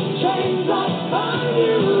those chains that bind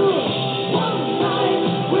you. One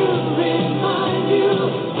night will remind you.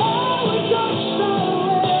 Oh, it's just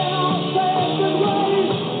away our sacred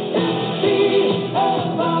ways. If he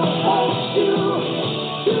ever hurts you,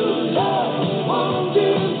 to love won't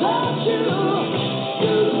desert you.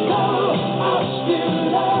 You know I'll still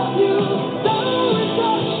love you. Though it's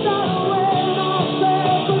just away our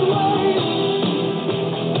sacred ways.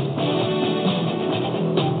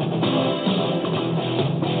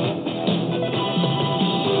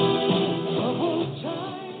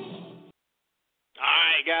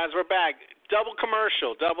 Guys, we're back. Double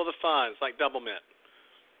commercial, double the fun. It's like double mint.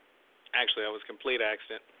 Actually, that was a complete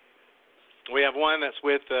accident. We have one that's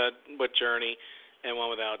with Journey and one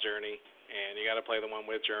without Journey, and you got to play the one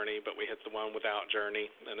with Journey, but we hit the one without Journey,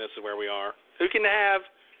 and this is where we are. Who can have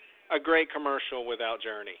a great commercial without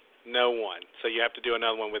Journey? No one. So you have to do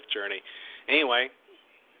another one with Journey. Anyway,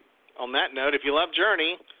 on that note, if you love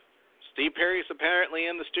Journey, Steve Perry's apparently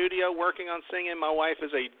in the studio working on singing. My wife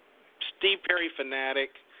is a Steve Perry fanatic.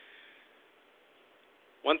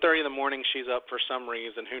 1:30 in the morning, she's up for some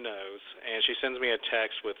reason, who knows, and she sends me a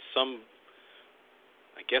text with some,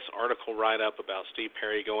 I guess, article write-up about Steve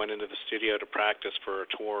Perry going into the studio to practice for a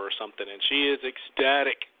tour or something, and she is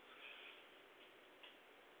ecstatic.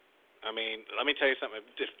 I mean, let me tell you something.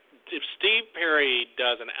 If Steve Perry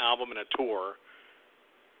does an album and a tour,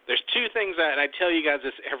 there's two things that, and I tell you guys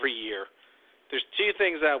this every year, there's two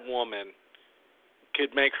things that woman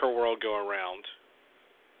could make her world go around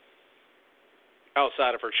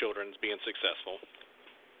outside of her children's being successful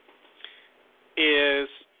is,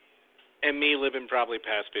 and me living probably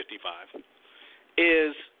past 55,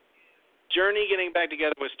 is Journey getting back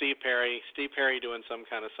together with Steve Perry doing some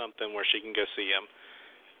kind of something where she can go see him,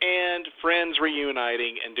 and Friends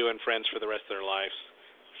reuniting and doing Friends for the rest of their lives.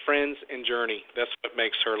 Friends and Journey, that's what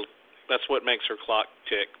makes her clock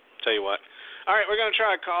tick. Tell you what. All right, we're going to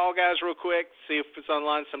try a call, guys, real quick, see if it's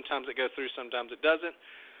online. Sometimes it goes through, sometimes it doesn't.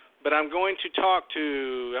 But I'm going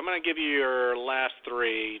to I'm going to give you your last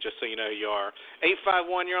three, just so you know who you are.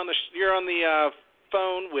 851, you're on the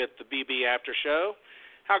phone with the BB After Show.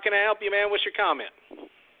 How can I help you, man? What's your comment?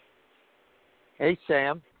 Hey,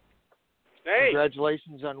 Sam. Hey.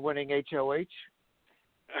 Congratulations on winning HOH.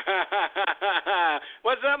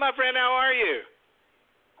 What's up, my friend? How are you?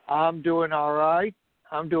 I'm doing all right.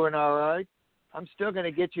 I'm still going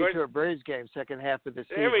to get you to a Braves game second half of the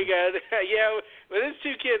season. There we go. Yeah, with these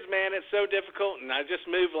two kids, man, it's so difficult. And I just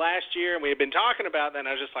moved last year, and we had been talking about that, and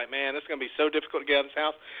I was just like, man, this is going to be so difficult to get out of this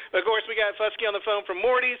house. But, of course, we got Fusky on the phone from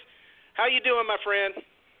Morty's. How you doing, my friend?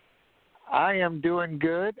 I am doing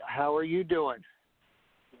good. How are you doing?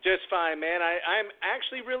 Just fine, man. I'm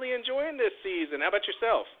actually really enjoying this season. How about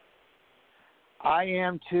yourself? I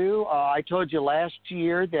am, too. I told you last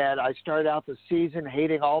year that I started out the season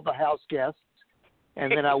hating all the house guests. And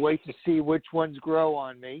then I wait to see which ones grow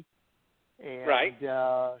on me. And, right.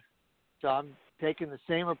 So I'm taking the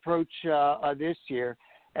same approach this year.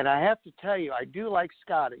 And I have to tell you, I do like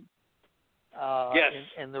Scottie. Yes.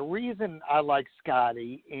 And the reason I like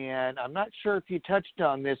Scottie, and I'm not sure if you touched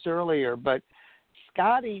on this earlier, but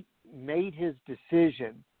Scottie made his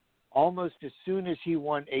decision almost as soon as he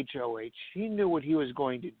won HOH. He knew what he was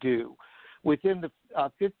going to do. Within the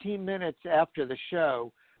 15 minutes after the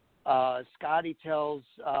show, Scottie tells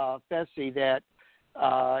Fessy that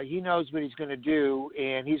he knows what he's going to do,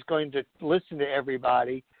 and he's going to listen to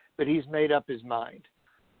everybody, but he's made up his mind.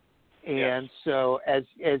 And so as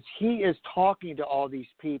he is talking to all these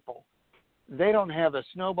people, they don't have a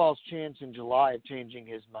snowball's chance in July of changing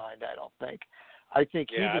his mind, I don't think. I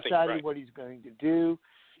think he decided what he's going to do.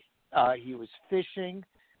 He was fishing.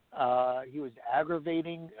 He was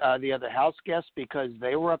aggravating the other house guests because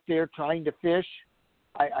they were up there trying to fish.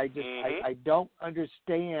 I don't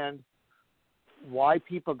understand why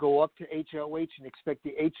people go up to HOH and expect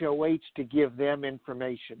the HOH to give them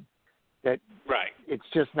information. That it's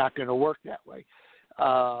just not going to work that way.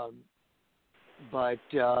 But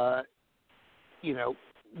you know,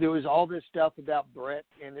 there was all this stuff about Brett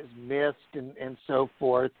and his mist and so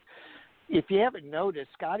forth. If you haven't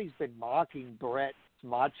noticed, Scottie's been mocking Brett's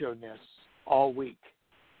macho-ness all week.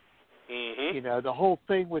 Mm-hmm. You know, the whole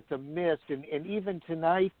thing with the mist, and even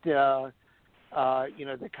tonight, you know,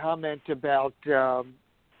 the comment about,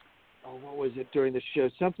 what was it during the show?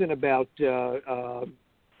 Something about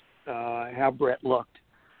how Brett looked.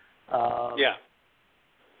 Or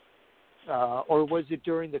was it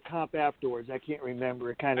during the comp afterwards? I can't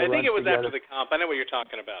remember. It kind of. I think it was together. after the comp. I know what you're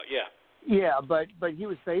talking about. Yeah. Yeah, but he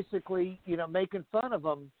was basically, you know, making fun of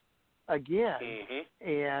him again. Mm-hmm.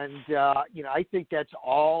 And I think that's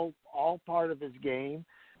all part of his game.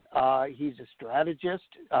 He's a strategist,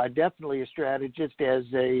 definitely a strategist as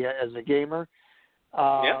a gamer.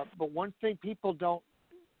 But one thing people don't,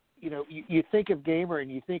 you think of gamer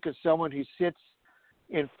and you think of someone who sits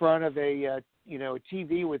in front of a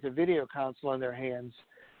TV with a video console in their hands,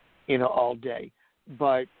 all day.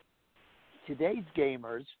 But today's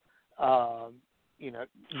gamers,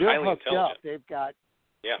 they're hooked up. They've got,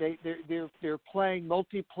 they're playing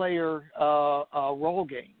multiplayer role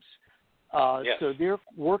games. So they're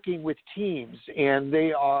working with teams, and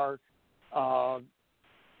they are,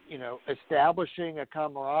 establishing a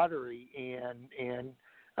camaraderie and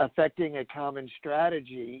affecting a common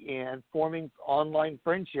strategy and forming online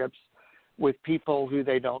friendships with people who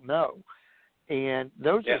they don't know. And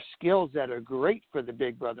those are skills that are great for the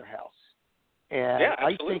Big Brother house. And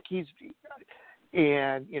I think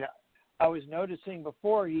I was noticing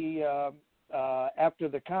before he, after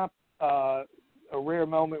the comp, a rare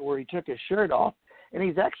moment where he took his shirt off, and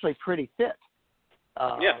he's actually pretty fit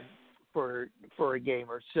for a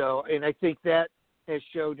gamer. So, and I think that has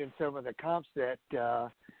showed in some of the comps that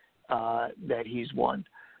he's won.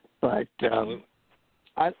 But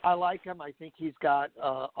I like him. I think he's got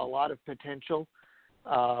a lot of potential,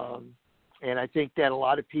 and I think that a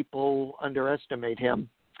lot of people underestimate him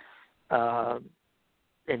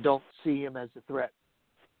and don't see him as a threat.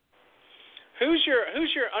 Who's your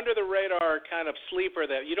under the radar kind of sleeper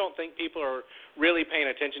that you don't think people are really paying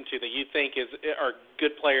attention to that you think are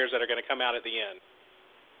good players that are going to come out at the end?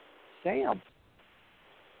 Sam.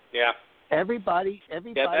 Yeah. Everybody. Yeah,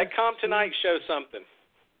 that comp tonight shows something.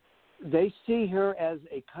 They see her as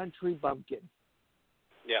a country bumpkin.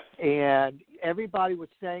 Yeah. And everybody was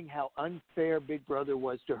saying how unfair Big Brother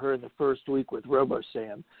was to her in the first week with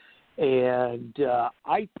RoboSam. And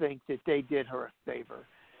I think that they did her a favor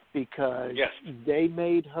because they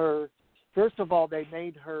made her, first of all, they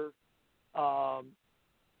made her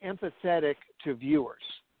empathetic to viewers.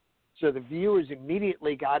 So the viewers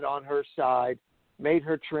immediately got on her side, made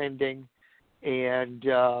her trending, and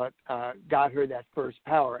got her that first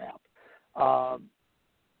power app.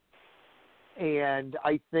 And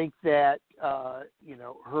I think that,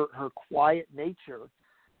 her quiet nature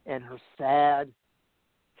and her sad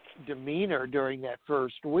demeanor during that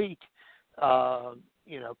first week,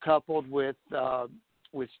 coupled with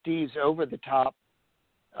Steve's over the top,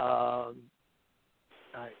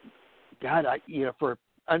 for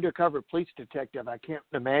undercover police detective, I can't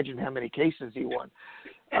imagine how many cases he won.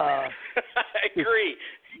 I agree.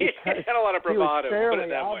 He had a lot of bravado, put it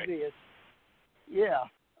that obvious. Way. Yeah.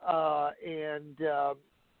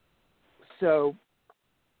 So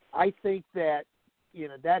I think that,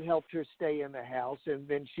 that helped her stay in the house, and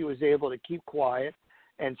then she was able to keep quiet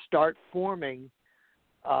and start forming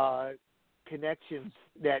connections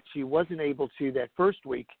that she wasn't able to that first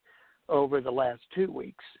week over the last 2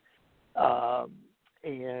 weeks. But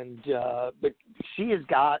she has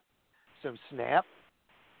got some snap.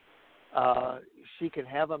 She can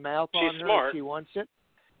have a mouth on her if she wants it.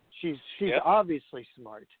 She's obviously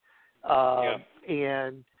smart.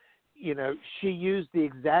 And, she used the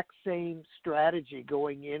exact same strategy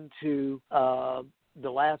going into the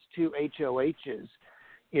last two HOHs,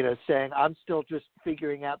 saying, I'm still just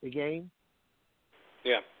figuring out the game.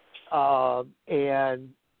 Yeah. And,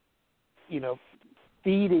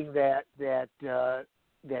 feeding that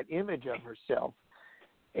image of herself.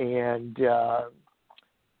 And,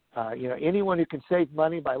 anyone who can save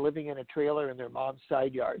money by living in a trailer in their mom's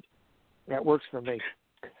side yard, that works for me.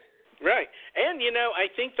 Right. And, I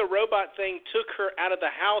think the robot thing took her out of the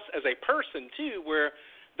house as a person, too, where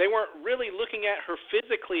they weren't really looking at her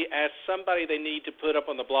physically as somebody they need to put up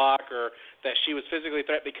on the block or that she was physically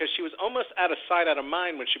threatened, because she was almost out of sight, out of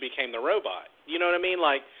mind when she became the robot. You know what I mean?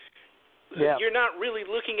 Like, you're not really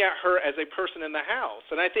looking at her as a person in the house.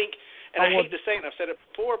 And I think, and I hate to say it, and I've said it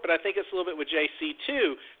before, but I think it's a little bit with JC,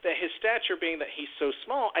 too, that his stature being that he's so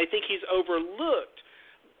small, I think he's overlooked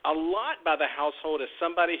a lot by the household as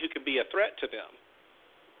somebody who could be a threat to them.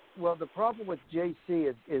 Well, the problem with JC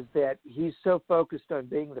is that he's so focused on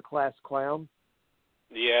being the class clown.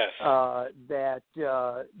 Yes. That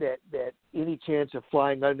any chance of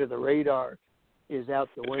flying under the radar is out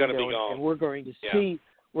the window. It's going to be gone. And we're going to see.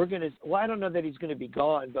 Well, I don't know that he's going to be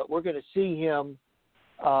gone, but we're going to see him.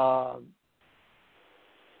 A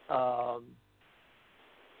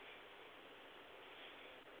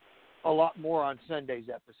lot more on Sunday's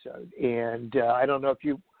episode, and I don't know if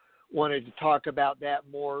you wanted to talk about that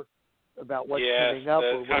more, about what's coming up,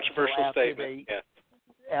 or controversial statement.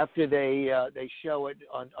 After they show it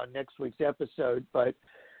on next week's episode. But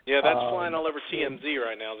Yeah, that's flying all over TMZ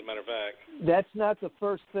right now, as a matter of fact. That's not the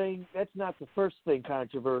first thing. That's not the first thing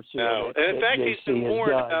controversial. No, that, and in fact, JC he's been has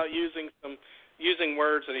warned done. about using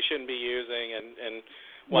words that he shouldn't be using and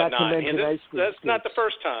whatnot. Not to mention and ice cream that's scoops. not the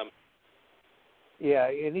first time. Yeah,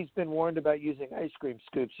 and he's been warned about using ice cream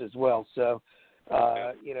scoops as well. So,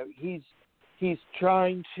 you know, he's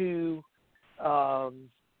trying to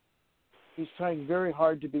he's trying very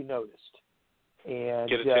hard to be noticed, and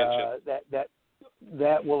get attention.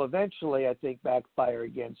 That will eventually, I think, backfire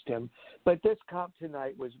against him. But this comp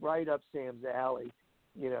tonight was right up Sam's alley.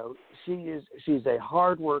 You know, she's a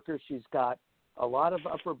hard worker. She's got a lot of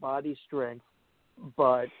upper body strength,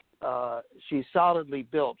 but she's solidly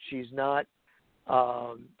built. She's not,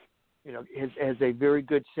 you know, has a very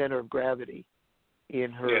good center of gravity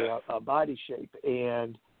in her body shape,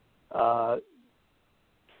 and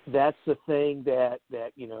that's the thing that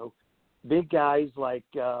you know, big guys like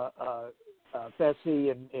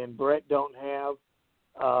Fessy and Brett don't have.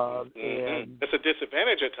 And it's a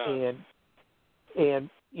disadvantage at times. And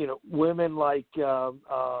you know, women like well,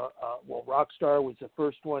 Rockstar was the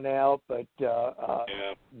first one out, but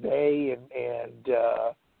they and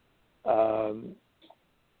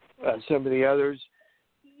some of the others,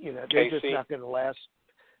 you know, they're just not going to last.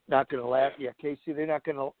 Not going to last. Yeah, Casey, they're not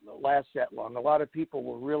going to last that long. A lot of people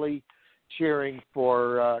were really cheering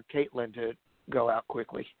for Caitlin to go out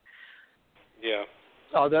quickly. Yeah.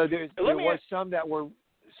 Although there was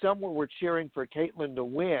some were cheering for Caitlin to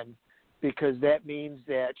win, because that means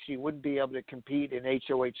that she wouldn't be able to compete in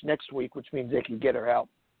HOH next week, which means they could get her out.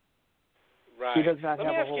 Right. She does not Let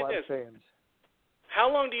me have a ask whole you lot this. of fans.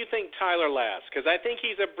 How long do you think Tyler lasts? Because I think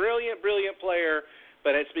he's a brilliant, brilliant player,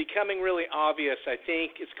 but it's becoming really obvious. I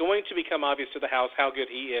think it's going to become obvious to the house how good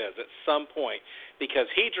he is at some point, because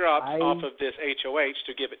he drops off of this HOH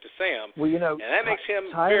to give it to Sam, well, you know, and that makes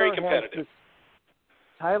him Tyler very competitive.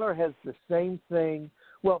 Tyler has the same thing.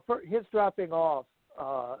 Well, for his dropping off,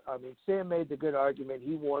 I mean, Sam made the good argument.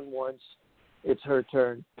 He won once. It's her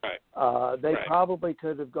turn. Right. They probably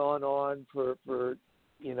could have gone on for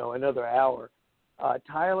you know, another hour.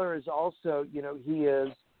 Tyler is also, you know, he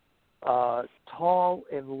is tall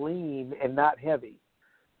and lean and not heavy,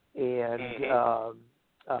 and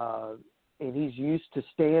he's used to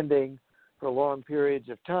standing for long periods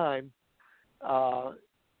of time,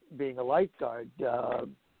 being a lifeguard.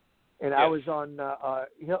 And I was on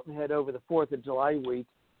Hilton Head over the 4th of July week,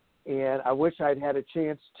 and I wish I'd had a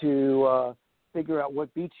chance to figure out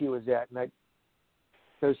what beach he was at, and I'd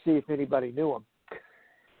go see if anybody knew him.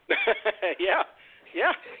 Yeah.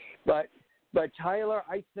 But Tyler,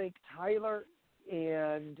 I think Tyler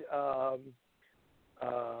and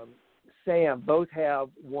Sam both have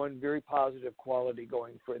one very positive quality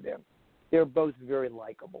going for them. They're both very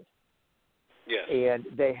likable. Yes. And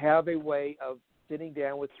they have a way of sitting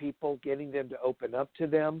down with people, getting them to open up to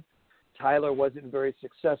them. Tyler wasn't very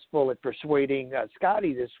successful at persuading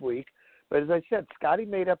Scottie this week, but as I said, Scottie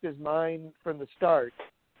made up his mind from the start,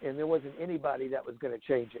 and there wasn't anybody that was going to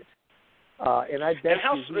change it. And I bet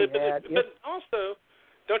but also,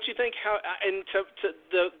 don't you think to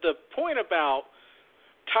the point about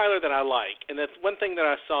Tyler that I like, and that's one thing that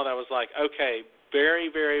I saw that was like, okay, very,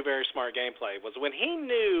 very, very smart gameplay, was when he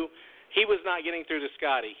knew he was not getting through to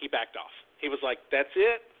Scottie, he backed off. He was like, that's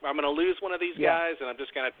it. I'm going to lose one of these guys, and I'm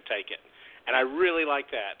just going to have to take it. And I really like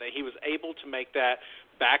that he was able to make that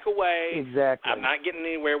back away. Exactly. I'm not getting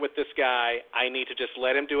anywhere with this guy. I need to just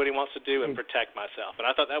let him do what he wants to do and protect myself. And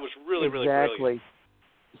I thought that was really, really brilliant.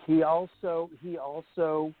 He also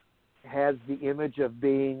has the image of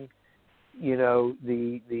being, you know,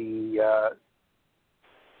 the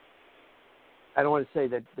I don't want to say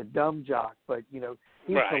the dumb jock, but you know,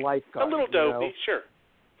 he's the lifeguard. A little dopey, sure.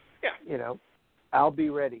 Yeah. You know, I'll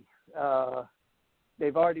be ready.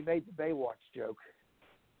 They've already made the Baywatch joke.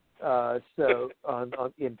 So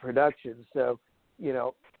in production, so you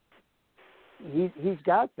know, he's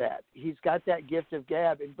got that. He's got that gift of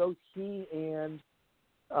gab, and both he and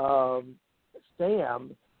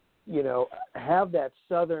Sam, you know, have that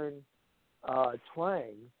southern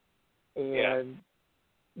twang. And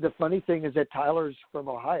the funny thing is that Tyler's from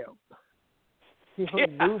Ohio. He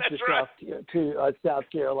only moved to South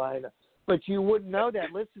Carolina, but you wouldn't know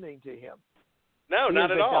that listening to him. No,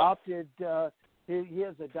 not at all. He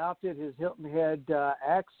has adopted his Hilton Head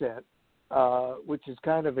accent, which is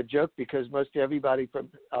kind of a joke because most everybody from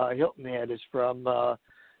Hilton Head is from up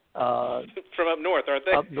north, aren't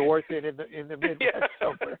they? Up north and in the Midwest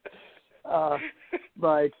somewhere.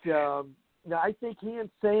 But no, I think he and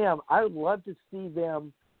Sam, I would love to see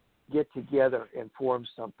them get together and form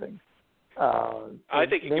something. I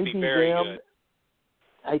think it could be very good.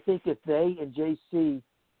 I think if they and JC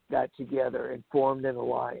got together and formed an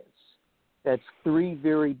alliance. That's three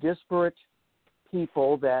very disparate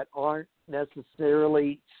people that aren't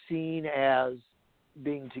necessarily seen as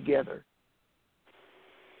being together.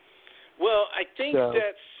 Well, I think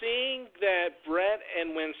that seeing that Brett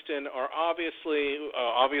and Winston are obviously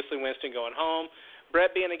Winston going home,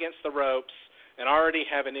 Brett being against the ropes, and already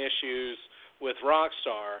having issues with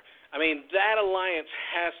Rockstar, I mean, that alliance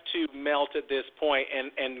has to melt at this point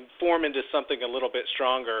and form into something a little bit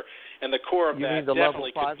stronger. And the core of you that mean the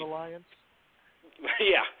definitely Level 5 could, alliance?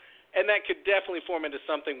 Yeah, and that could definitely form into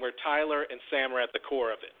something where Tyler and Sam are at the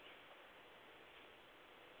core of it.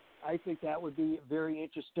 I think that would be very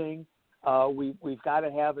interesting. We've got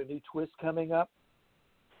to have a new twist coming up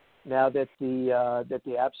now that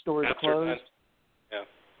the App Store is closed. Yeah.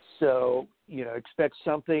 So expect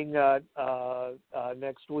something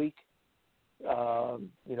next week.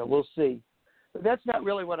 We'll see. But that's not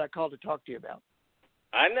really what I called to talk to you about.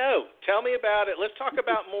 I know. Tell me about it. Let's talk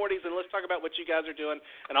about Morty's, and let's talk about what you guys are doing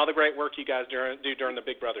and all the great work you guys do during the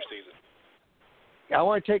Big Brother season. I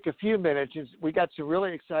want to take a few minutes. We got some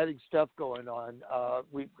really exciting stuff going on.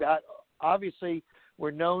 We've got, obviously,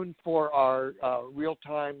 we're known for our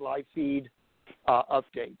real-time live feed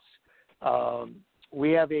updates.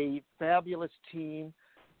 We have a fabulous team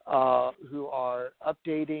who are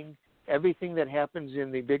updating everything that happens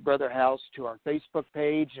in the Big Brother house to our Facebook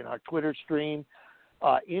page and our Twitter stream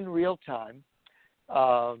in real time.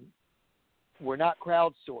 We're not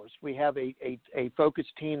crowdsourced. We have a focus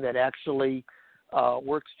team that actually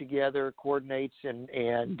works together, coordinates,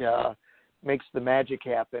 and makes the magic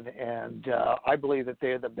happen. And I believe that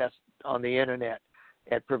they're the best on the internet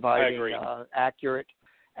at providing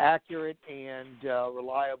accurate and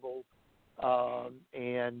reliable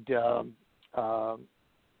and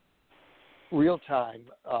real-time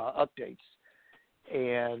updates.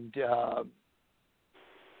 And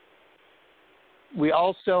we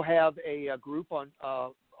also have a group on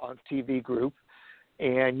TV group,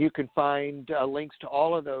 and you can find links to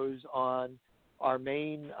all of those on our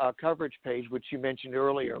main coverage page, which you mentioned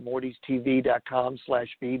earlier,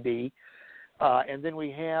 mortystv.com/BB. And then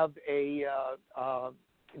we have a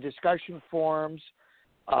discussion forums,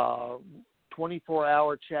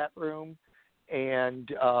 24-hour chat room,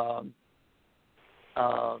 and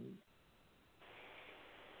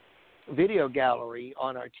video gallery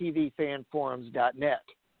on our tvfanforums.net.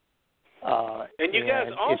 And you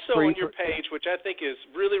guys also on your page, which I think is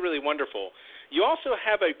really, really wonderful, you also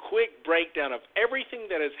have a quick breakdown of everything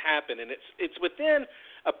that has happened, and it's within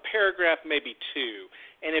a paragraph, maybe two.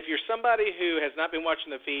 And if you're somebody who has not been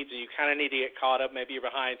watching the feeds and you kind of need to get caught up, maybe you're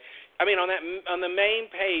behind. I mean, on the main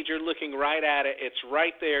page, you're looking right at it. It's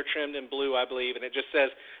right there, trimmed in blue, I believe, and it just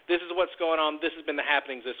says, "This is what's going on. This has been the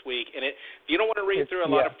happenings this week." And if you don't want to read through a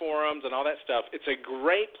lot of forums and all that stuff, it's a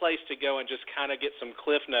great place to go and just kind of get some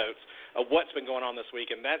cliff notes of what's been going on this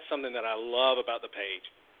week, and that's something that I love about the page.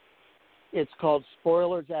 It's called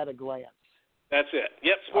Spoilers at a Glance. That's it.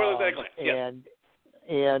 Yep, Spoilers at a Glance. Yep.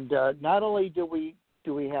 And not only do we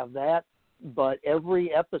have that, but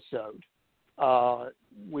every episode,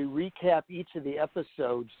 we recap each of the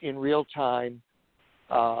episodes in real time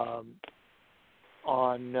on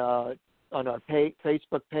our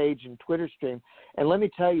Facebook page and Twitter stream. And let me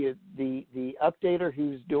tell you, the updater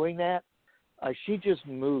who's doing that, she just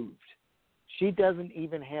moved. She doesn't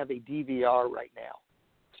even have a DVR right now.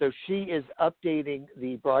 So she is updating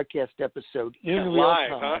the broadcast episode in real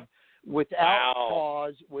time, without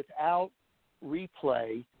pause, without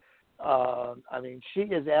replay. I mean, she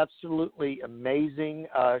is absolutely amazing.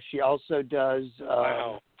 She also does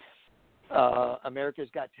America's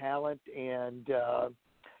Got Talent, and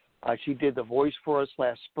she did the voice for us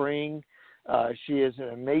last spring. She is an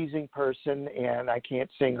amazing person, and I can't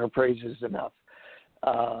sing her praises enough.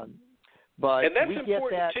 But and that's we important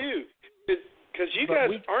get that, too, because you guys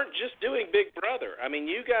aren't just doing Big Brother. I mean,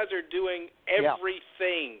 you guys are doing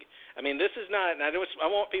everything. I mean, this is not, and I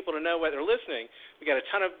want people to know what they're listening. We got a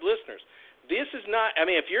ton of listeners. This is not, I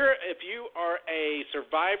mean, if you are a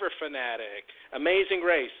Survivor fanatic, Amazing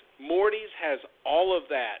Race, Morty's has all of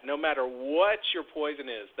that. No matter what your poison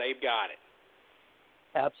is, they've got it.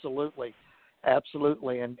 Absolutely.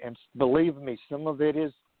 Absolutely. And believe me, some of it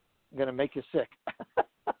is going to make you sick.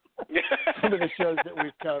 Some of the shows that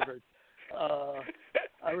we've covered.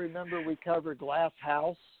 I remember we covered Glass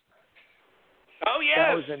House. Oh, yes.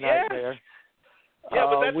 That was a nightmare. Yeah,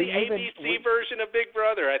 but that's the ABC version of Big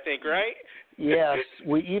Brother, I think, right? Yes.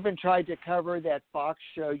 We even tried to cover that Fox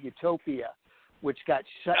show Utopia, which got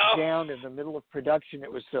shut down in the middle of production.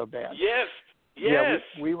 It was so bad. Yes. Yeah,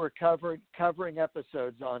 we were covering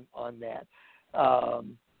episodes on that.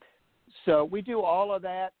 So we do all of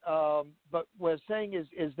that. But what I'm saying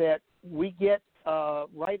is that we get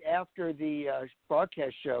right after the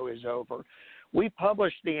broadcast show is over, we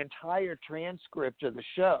publish the entire transcript of the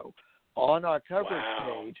show on our coverage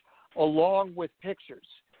page along with pictures.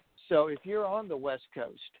 So if you're on the West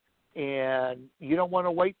Coast and you don't want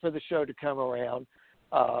to wait for the show to come around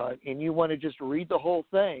and you want to just read the whole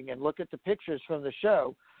thing and look at the pictures from the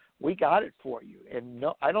show, we got it for you. And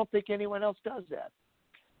no, I don't think anyone else does that.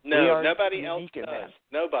 No, nobody else does.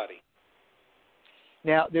 Nobody.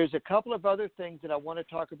 Now, there's a couple of other things that I want to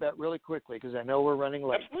talk about really quickly because I know we're running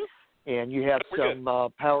late. Absolutely. And you have some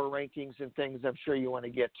power rankings and things I'm sure you want to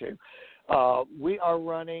get to. We are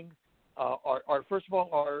running, first of all,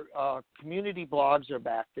 our community blogs are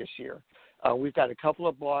back this year. We've got a couple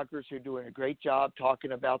of bloggers who are doing a great job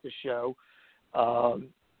talking about the show.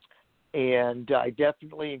 And I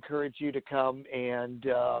definitely encourage you to come and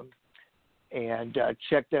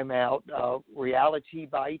check them out. Reality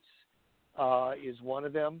Bites is one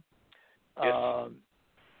of them. Yes.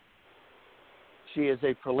 She is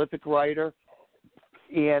a prolific writer.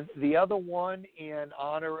 And the other one, in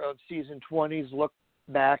honor of season 20's look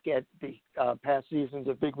back at the past seasons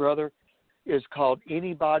of Big Brother, is called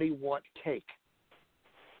Anybody Want Cake?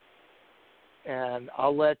 And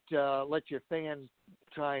I'll let your fans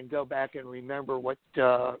try and go back and remember what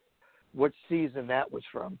season that was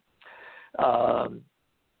from.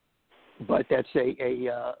 But that's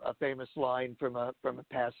a famous line from a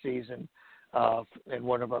past season, and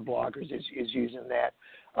one of our bloggers is using that.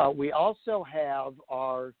 We also have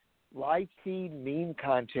our live feed meme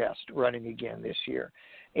contest running again this year,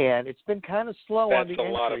 and it's been kind of slow on the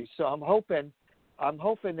entry. So I'm hoping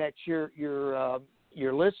that your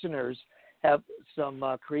listeners have some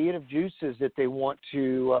creative juices that they want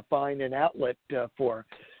to find an outlet for.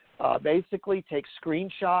 Basically, take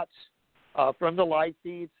screenshots from the live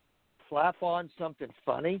feeds, slap on something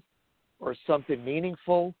funny or something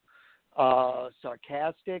meaningful,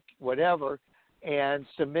 sarcastic, whatever, and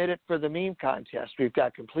submit it for the meme contest. We've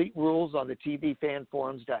got complete rules on the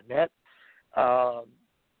tvfanforums.net.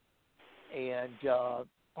 And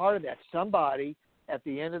part of that, somebody at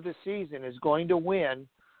the end of the season is going to win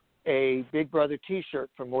a Big Brother T-shirt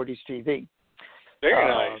from Morty's TV. Very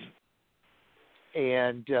nice.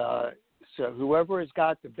 And so whoever has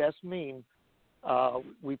got the best meme,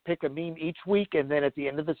 we pick a meme each week, and then at the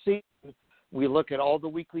end of the season, we look at all the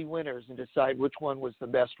weekly winners and decide which one was the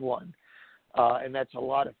best one. And that's a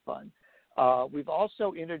lot of fun. We've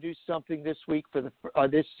also introduced something this week for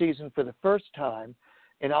this season for the first time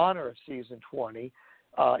in honor of season 20.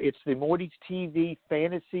 It's the Morty's TV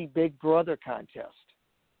Fantasy Big Brother contest.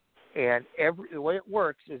 And the way it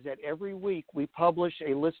works is that every week we publish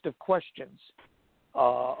a list of questions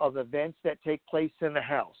of events that take place in the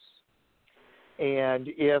house. And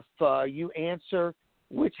if you answer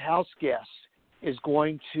which house guest is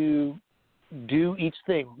going to do each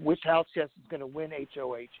thing, which house guest is going to win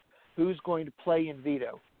HOH, who's going to play in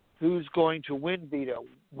veto, who's going to win veto,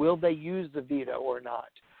 will they use the veto or not?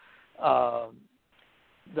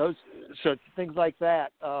 So things like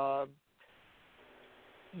that,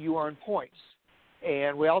 you earn points.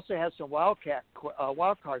 And we also have some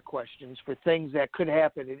wildcard questions for things that could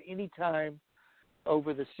happen at any time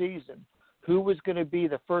over the season. Who was going to be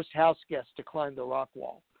the first house guest to climb the rock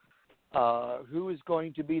wall? Who is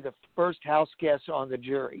going to be the first house guest on the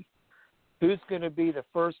jury? Who's going to be the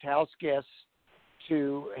first house guest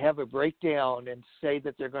to have a breakdown and say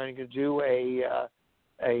that they're going to do a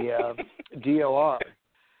DOR?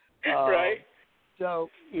 Right. So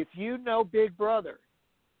if you know Big Brother,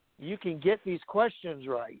 you can get these questions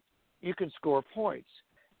right. You can score points.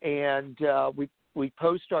 And we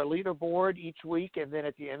post our leaderboard each week, and then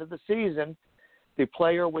at the end of the season, the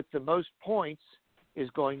player with the most points is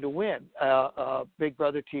going to win a Big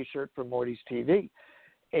Brother T-shirt from Morty's TV.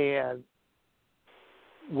 And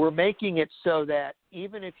we're making it so that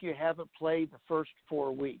even if you haven't played the first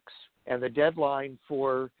 4 weeks, and the deadline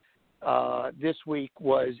for this week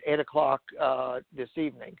was 8 o'clock this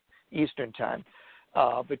evening, Eastern Time,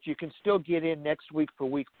 but you can still get in next week for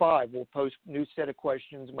week 5. We'll post a new set of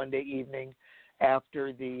questions Monday evening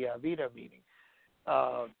after the veto meeting.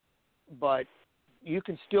 But you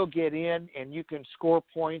can still get in, and you can score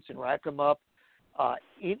points and rack them up.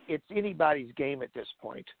 It's anybody's game at this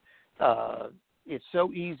point. It's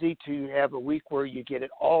so easy to have a week where you get it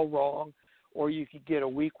all wrong, or you could get a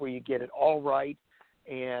week where you get it all right,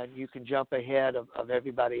 and you can jump ahead of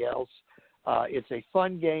everybody else. It's a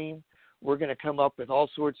fun game. We're going to come up with all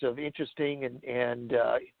sorts of interesting and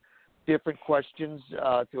different questions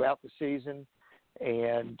throughout the season,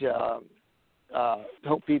 and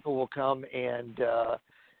hope people will come and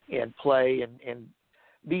and play and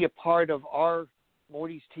be a part of our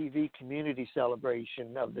Morty's TV community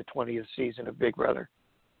celebration of the 20th season of Big Brother.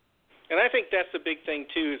 And I think that's the big thing,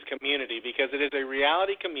 too, is community, because it is a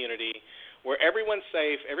reality community where everyone's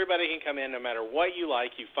safe, everybody can come in no matter what you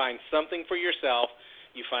like. You find something for yourself.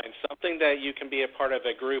 You find something that you can be a part of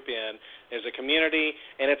a group in. There's a community,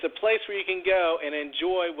 and it's a place where you can go and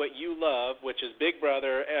enjoy what you love, which is Big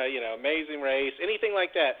Brother, Amazing Race, anything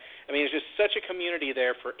like that. I mean, it's just such a community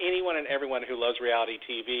there for anyone and everyone who loves reality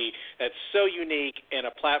TV that's so unique and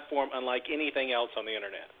a platform unlike anything else on the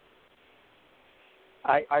Internet.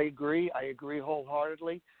 I agree. I agree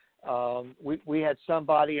wholeheartedly. We had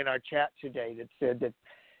somebody in our chat today that said that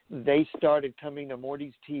they started coming to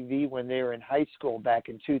Morty's TV when they were in high school back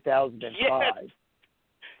in 2005. Yes.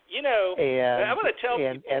 You know, and I'm going to tell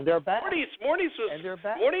people, and they're back. Morty's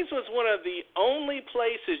was one of the only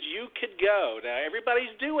places you could go. Now,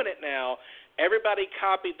 everybody's doing it now. Everybody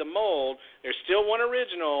copied the mold. There's still one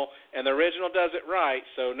original, and the original does it right,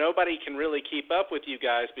 so nobody can really keep up with you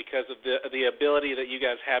guys because of the ability that you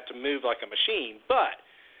guys have to move like a machine. But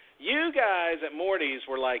you guys at Morty's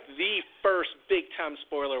were like the first big-time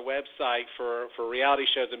spoiler website for reality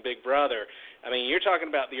shows and Big Brother. I mean, you're talking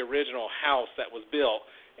about the original house that was built,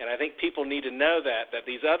 and I think people need to know that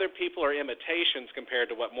these other people are imitations compared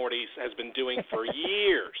to what Morty's has been doing for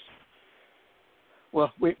years. Well,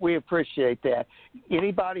 we appreciate that.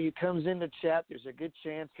 Anybody who comes into chat, there's a good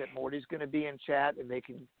chance that Morty's going to be in chat, and they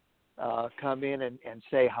can come in and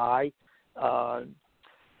say hi.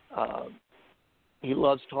 He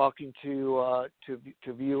loves talking to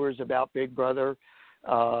viewers about Big Brother.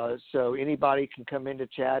 So anybody can come into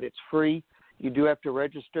chat. It's free. You do have to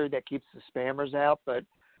register. That keeps the spammers out. But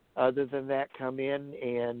other than that, come in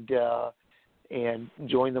and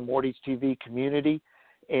join the Morty's TV community.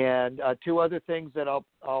 And two other things that I'll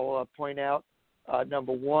point out.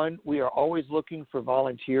 Number one, we are always looking for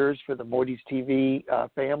volunteers for the Morty's TV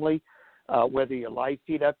family, whether you're live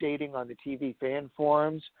feed updating on the TV fan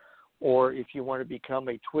forums or if you want to become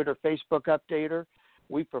a Twitter, Facebook updater.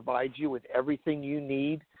 We provide you with everything you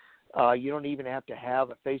need. You don't even have to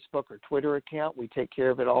have a Facebook or Twitter account. We take care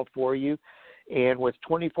of it all for you. And with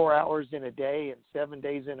 24 hours in a day and 7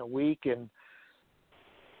 days in a week and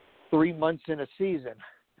 3 months in a season,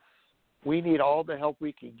 we need all the help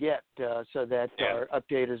we can get so that our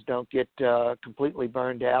updaters don't get completely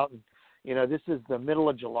burned out. And, you know, this is the middle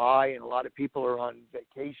of July, and a lot of people are on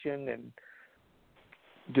vacation and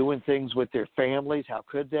doing things with their families. How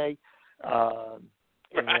could they?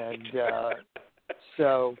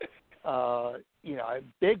 So,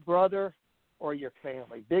 Big Brother or your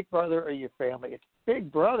family. Big Brother or your family. It's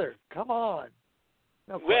Big Brother. Come on.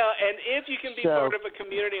 No question. Well, and if you can be part of a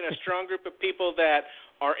community and a strong group of people that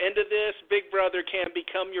are into this, Big Brother can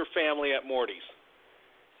become your family at Morty's.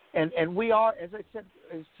 And we are, as I said,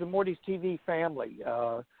 it's the Morty's TV family.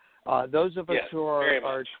 Those of us who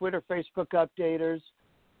are Twitter, Facebook updaters,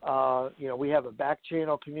 we have a back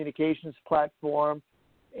channel communications platform,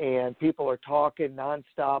 and people are talking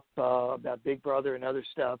nonstop about Big Brother and other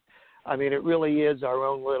stuff. I mean, it really is our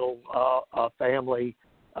own little family,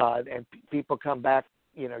 and people come back,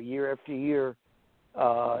 year after year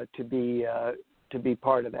to be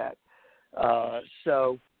part of that.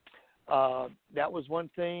 So that was one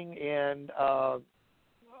thing. And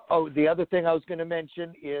the other thing I was going to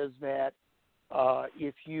mention is that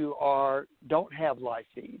if you don't have live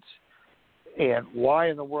feeds, and why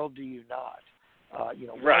in the world do you not?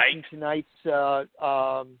 Watching tonight's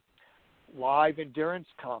live endurance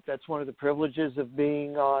comp, that's one of the privileges of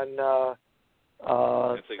being on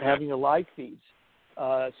having a live feeds.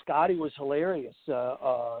 Scottie was hilarious.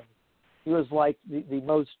 He was like the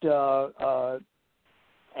most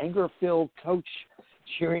anger-filled coach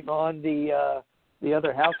cheering on the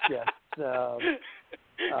other house guests. Well,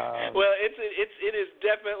 it is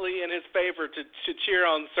definitely in his favor to cheer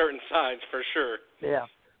on certain sides for sure. Yeah,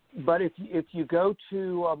 but if you go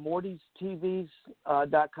to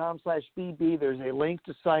mortysttvs.com/bb, there's a link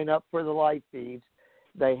to sign up for the live feeds.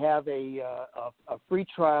 They have a free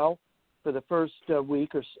trial for the first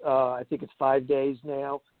week, or I think it's 5 days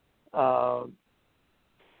now,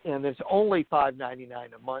 and it's only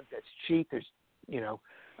 $5.99 a month. That's cheap. There's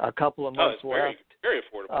a couple of months left. Very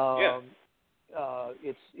affordable.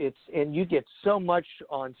 And you get so much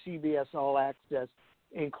on CBS All Access,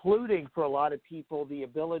 including for a lot of people the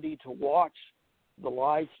ability to watch the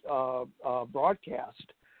live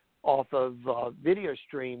broadcast off of video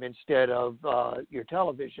stream instead of your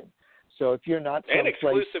television. So if you're not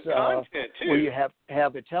someplace where you have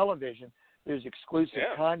a television, there's exclusive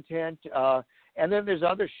content, and then there's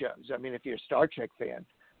other shows. I mean, if you're a Star Trek fan,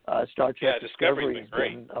 Star Trek Discovery has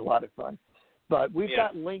been a lot of fun. But we've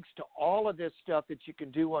got links to all of this stuff that you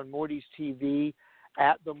can do on Morty's TV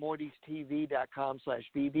at the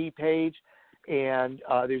mortystv.com/BB page. And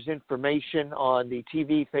there's information on the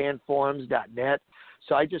tvfanforums.net.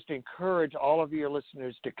 So I just encourage all of your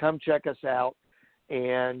listeners to come check us out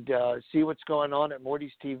and see what's going on at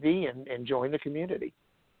Morty's TV and join the community.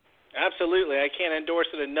 Absolutely. I can't endorse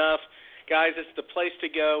it enough. Guys, it's the place to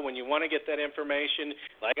go when you want to get that information.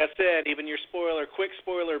 Like I said, even your quick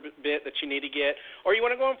spoiler bit that you need to get, or you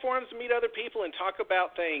want to go on forums and meet other people and talk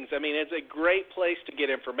about things. I mean, it's a great place to get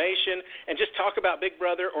information and just talk about Big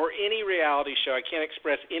Brother or any reality show. I can't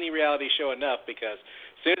express any reality show enough because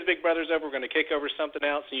as soon as Big Brother's over, we're going to kick over something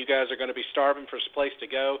else, and you guys are going to be starving for a place to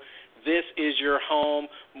go. This is your home.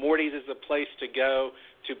 Morty's is the place to go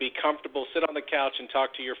to be comfortable, sit on the couch and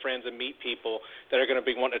talk to your friends and meet people that are going to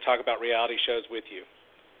be wanting to talk about reality shows with you.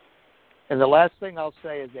 And the last thing I'll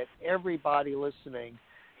say is that everybody listening,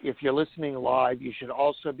 if you're listening live, you should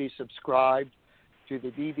also be subscribed to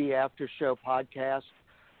the BB After Show podcast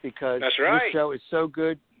because That's right. This show is so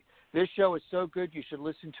good. This show is so good you should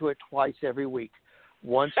listen to it twice every week,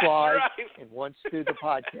 once live and once through the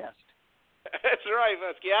podcast. That's right,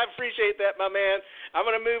 Muskie. I appreciate that, my man. I'm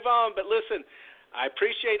going to move on, but listen, I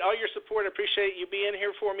appreciate all your support. I appreciate you being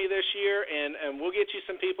here for me this year, and we'll get you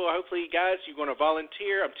some people. Hopefully, guys, you're going to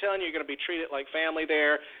volunteer. I'm telling you, you're going to be treated like family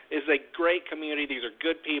there. It's a great community. These are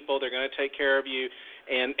good people. They're going to take care of you,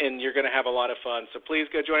 and you're going to have a lot of fun. So please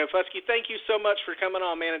go join them. Fusky, thank you so much for coming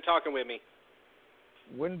on, man, and talking with me.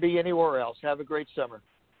 Wouldn't be anywhere else. Have a great summer.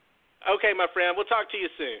 Okay, my friend. We'll talk to you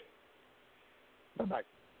soon. Bye-bye.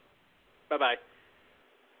 Bye-bye.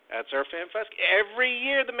 That's our fan Fusky. Every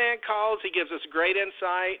year the man calls. He gives us great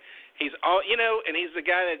insight. He's all, and he's the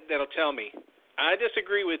guy that'll tell me, I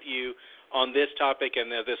disagree with you on this topic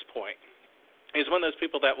and this point. He's one of those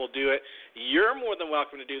people that will do it. You're more than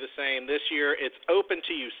welcome to do the same. This year it's open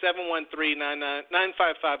to you,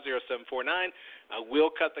 713-955-0749. I will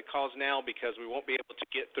cut the calls now because we won't be able to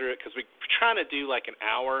get through it because we're trying to do like an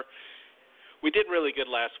hour. We did really good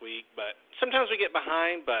last week, but sometimes we get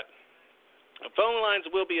behind, but phone lines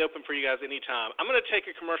will be open for you guys anytime. I'm going to take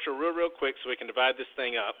a commercial real quick so we can divide this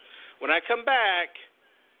thing up. When I come back,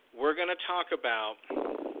 we're going to talk about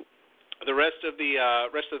the rest of the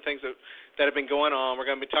things that have been going on. We're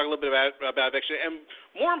going to be talking a little bit about eviction, and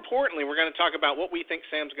more importantly, we're going to talk about what we think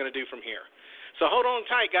Sam's going to do from here. So hold on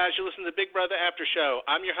tight, guys. You're listening to Big Brother After Show.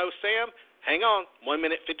 I'm your host, Sam. Hang on. 1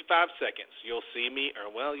 minute, 55 seconds. You'll see me,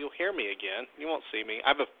 or, well, you'll hear me again. You won't see me.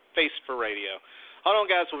 I have a face for radio. Hold on,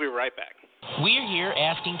 guys. We'll be right back. We're here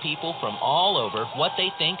asking people from all over what they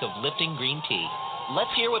think of Lipton green tea. Let's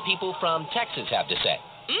hear what people from Texas have to say.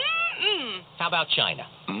 How about China?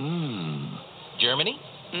 Germany?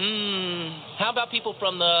 How about people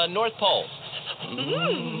from the North Pole?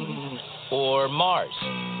 Or Mars?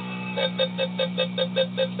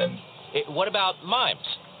 What about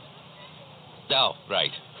mimes? Oh,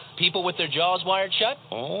 right. People with their jaws wired shut?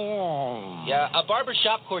 Oh. Yeah, a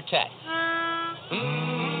barbershop quartet.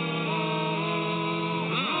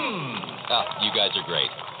 Oh, you guys are great.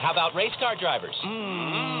 How about race car drivers?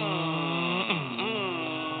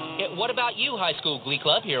 What about you, high school glee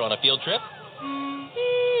club, here on a field trip?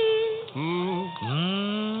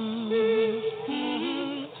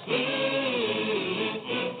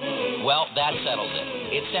 Well, that settles it.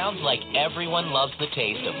 It sounds like everyone loves the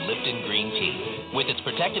taste of Lipton green tea. With its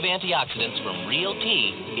protective antioxidants from real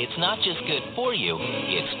tea, it's not just good for you,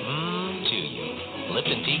 it's to you.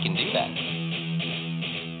 Lipton tea can do that.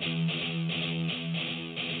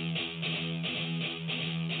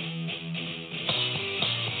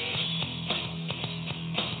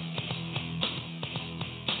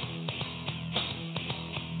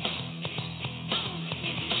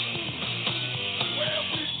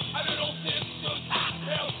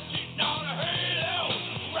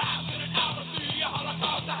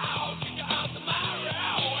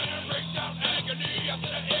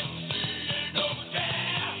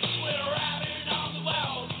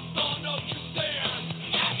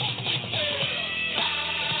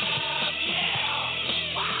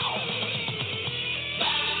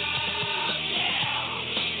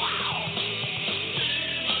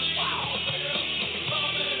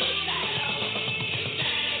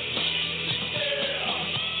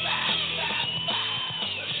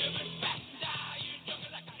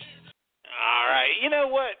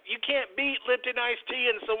 Lipton iced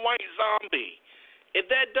tea and some white zombie. If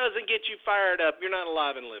that doesn't get you fired up, you're not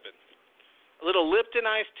alive and living. A little Lipton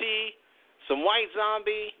iced tea, some white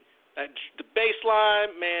zombie, the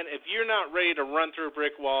baseline, man, if you're not ready to run through a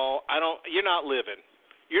brick wall, you're not living.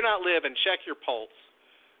 You're not living. Check your pulse.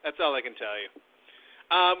 That's all I can tell you.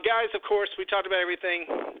 Guys, of course, we talked about everything.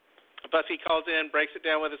 Busky calls in, breaks it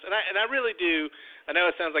down with us, and I really do. I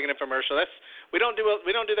know it sounds like an infomercial. We don't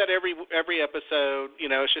do that every episode.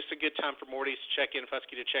 You know, it's just a good time for Morty to check in,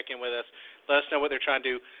 Fusky to check in with us, let us know what they're trying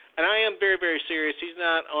to do. And I am very, very serious. He's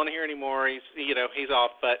not on here anymore. He's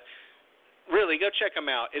off, but really, go check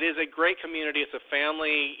him out. It is a great community. It's a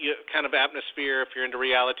family kind of atmosphere. If you're into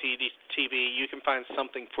reality TV, you can find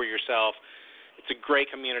something for yourself. It's a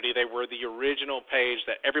great community. They were the original page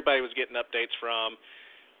that everybody was getting updates from.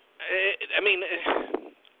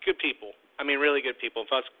 Good people. Really good people.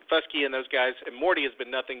 Fusky and those guys, and Morty has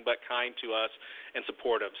been nothing but kind to us and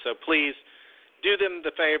supportive. So please do them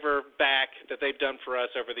the favor back that they've done for us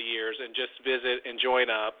over the years and just visit and join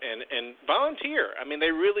up and volunteer.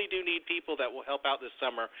 They really do need people that will help out this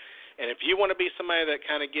summer. And if you want to be somebody that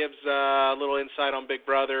kind of gives a little insight on Big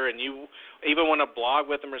Brother and you even want to blog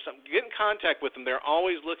with them or something, get in contact with them. They're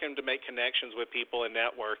always looking to make connections with people and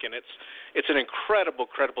network, and it's an incredible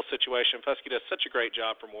situation. Fusky does such a great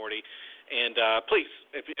job for Morty. And please,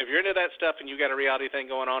 if you're into that stuff and you got a reality thing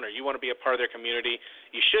going on or you want to be a part of their community,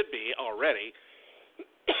 you should be already.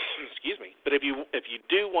 Excuse me. But if you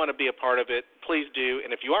do want to be a part of it, please do.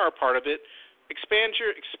 And if you are a part of it, expand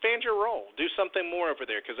your role. Do something more over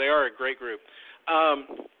there because they are a great group.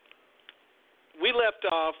 We left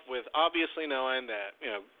off with obviously knowing that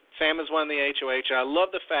Sam has won the HOH. And I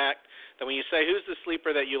love the fact that when you say who's the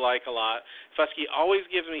sleeper that you like a lot, Fusky always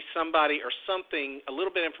gives me somebody or something, a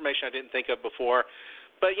little bit of information I didn't think of before.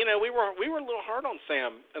 But we were a little hard on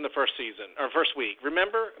Sam in the first week.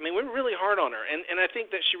 Remember? We were really hard on her, and I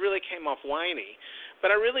think that she really came off whiny.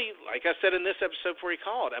 But I really, like I said in this episode before he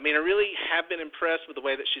called, I really have been impressed with the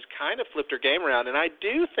way that she's kind of flipped her game around, and I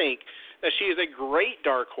do think that she is a great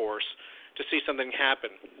dark horse to see something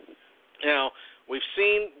happen. Now, we've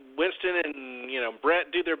seen Winston and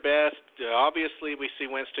Brett do their best. Obviously, we see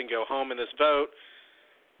Winston go home in this vote,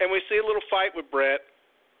 and we see a little fight with Brett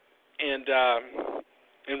and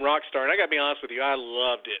Rockstar. And I got to be honest with you, I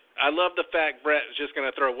loved it. I love the fact Brett is just going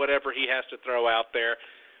to throw whatever he has to throw out there.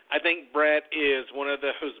 I think Brett is one of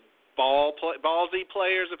those ballsy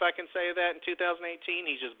players, if I can say that, in 2018.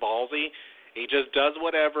 He's just ballsy. He just does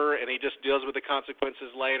whatever, and he just deals with the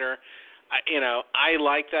consequences later. I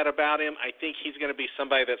like that about him. I think he's going to be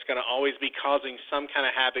somebody that's going to always be causing some kind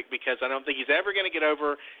of havoc because I don't think he's ever going to get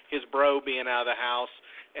over his bro being out of the house.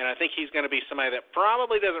 And I think he's going to be somebody that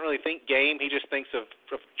probably doesn't really think game. He just thinks of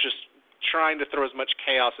just trying to throw as much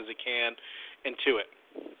chaos as he can into it.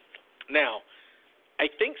 Now, I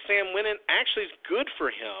think Sam winning actually is good for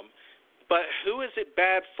him, but who is it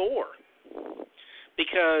bad for?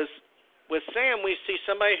 Because with Sam, we see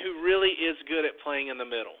somebody who really is good at playing in the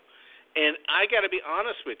middle. And I got to be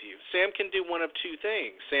honest with you, Sam can do one of two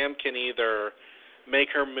things. Sam can either make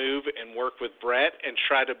her move and work with Brett and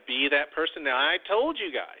try to be that person. Now, I told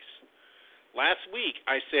you guys last week,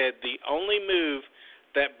 I said the only move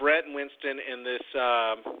that Brett and Winston and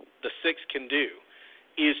the Six can do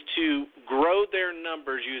is to grow their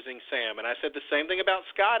numbers using Sam. And I said the same thing about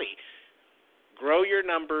Scottie. Grow your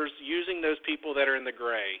numbers using those people that are in the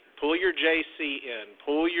gray. Pull your JC in.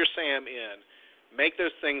 Pull your Sam in. Make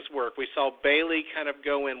those things work. We saw Bailey kind of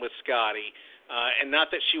go in with Scottie. And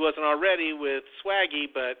not that she wasn't already with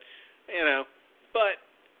Swaggy, but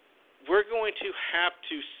we're going to have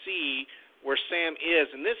to see where Sam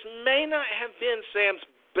is. And this may not have been Sam's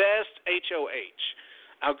best HOH.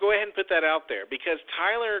 I'll go ahead and put that out there because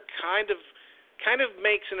Tyler kind of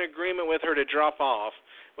makes an agreement with her to drop off,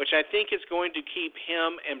 which I think is going to keep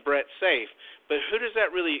him and Brett safe. But who does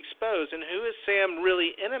that really expose, and who is Sam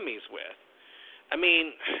really enemies with?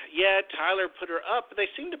 Tyler put her up, but they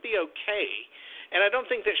seem to be okay. And I don't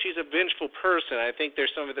think that she's a vengeful person. I think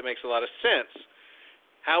there's some of it that makes a lot of sense.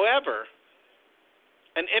 However,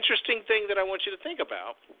 an interesting thing that I want you to think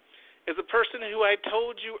about is the person who I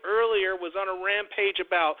told you earlier was on a rampage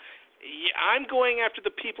about, I'm going after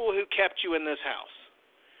the people who kept you in this house.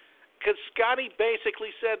 Because Scottie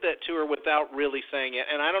basically said that to her without really saying it,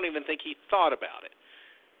 and I don't even think he thought about it.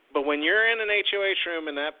 But when you're in an HOH room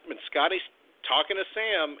and Scottie's talking to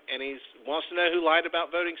Sam and he wants to know who lied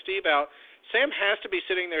about voting Steve out, Sam has to be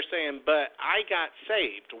sitting there saying, but I got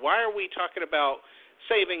saved. Why are we talking about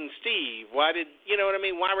saving Steve? Why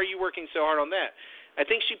were you working so hard on that? I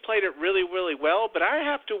think she played it really, really well, but I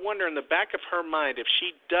have to wonder in the back of her mind if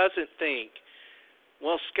she doesn't think,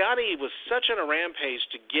 well, Scottie was such on a rampage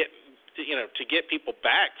to get people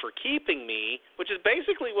back for keeping me, which is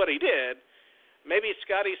basically what he did. Maybe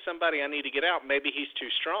Scottie's somebody I need to get out. Maybe he's too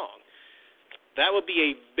strong. That would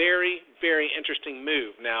be a very, very interesting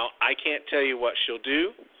move. Now, I can't tell you what she'll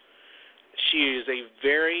do. She is a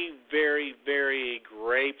very, very, very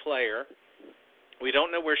gray player. We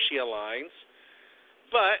don't know where she aligns,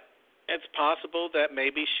 but it's possible that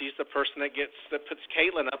maybe she's the person that puts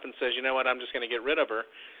Caitlyn up and says, you know what, I'm just going to get rid of her.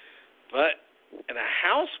 But in a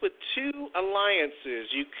house with two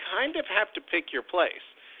alliances, you kind of have to pick your place.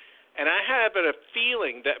 And I have a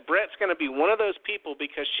feeling that Brett's going to be one of those people,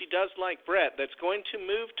 because she does like Brett, that's going to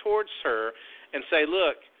move towards her and say,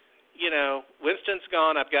 look, you know, Winston's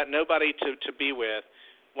gone. I've got nobody to be with.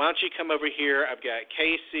 Why don't you come over here? I've got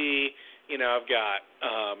Casey. You know, I've got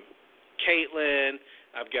Caitlyn.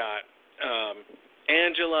 I've got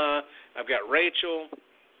Angela. I've got Rachel.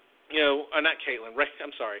 You know, not Caitlyn.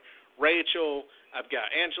 I'm sorry. Rachel. I've got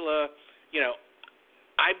Angela. You know,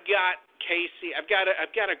 I've got Casey. I've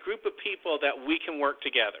got a group of people that we can work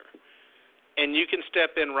together, and you can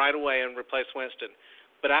step in right away and replace Winston.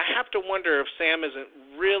 But I have to wonder if Sam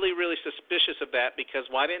isn't really, really suspicious of that, because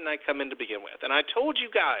why didn't I come in to begin with? And I told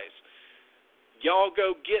you guys, y'all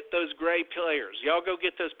go get those gray players. Y'all go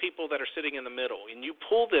get those people that are sitting in the middle, and you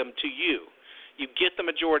pull them to you. You get the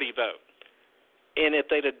majority vote. And if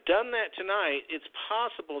they'd have done that tonight, it's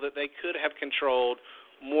possible that they could have controlled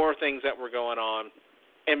more things that were going on.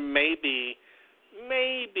 And maybe,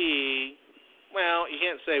 well, you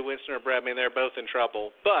can't say Winston or Brad. I mean, they're both in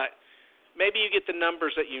trouble. But maybe you get the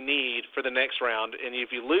numbers that you need for the next round, and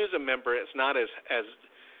if you lose a member, it's not as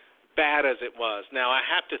bad as it was. Now, I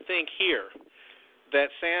have to think here that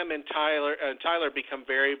Sam and Tyler become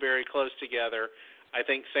very, very close together. I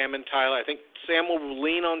think Sam will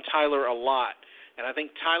lean on Tyler a lot, and I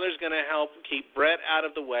think Tyler's going to help keep Brett out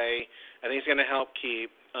of the way. I think he's going to help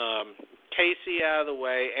keep Casey out of the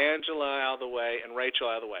way, Angela out of the way, and Rachel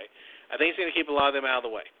out of the way. I think he's going to keep a lot of them out of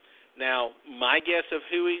the way. Now, my guess of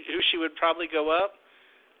who she would probably go up,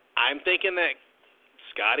 I'm thinking that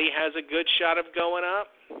Scottie has a good shot of going up,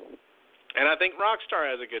 and I think Rockstar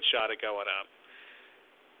has a good shot of going up.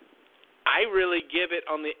 I really give it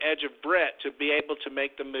on the edge of Brett to be able to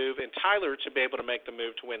make the move and Tyler to be able to make the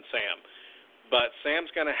move to win Sam. But Sam's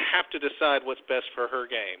going to have to decide what's best for her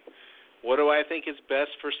game. What do I think is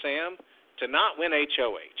best for Sam? To not win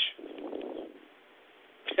HOH.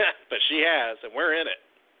 But she has, and we're in it.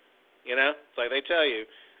 You know, it's like they tell you,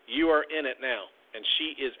 you are in it now, and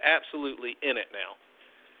she is absolutely in it now.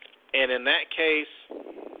 And in that case,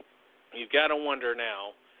 you've got to wonder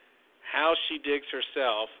now how she digs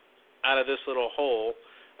herself out of this little hole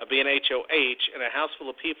of being HOH in a house full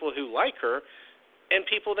of people who like her and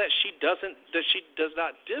people that she does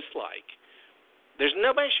not dislike. There's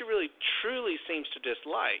nobody she really truly seems to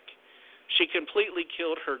dislike. She completely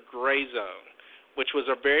killed her gray zone, which was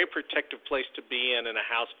a very protective place to be in a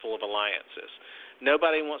house full of alliances.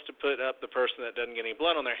 Nobody wants to put up the person that doesn't get any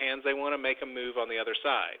blood on their hands. They want to make a move on the other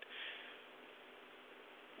side.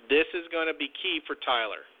 This is going to be key for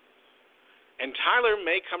Tyler. And Tyler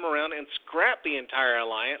may come around and scrap the entire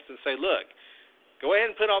alliance and say, look, go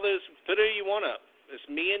ahead and put who you want up. It's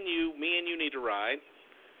me and you need to ride.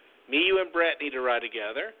 Me, you, and Brett need to ride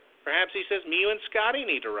together. Perhaps he says me, you, and Scottie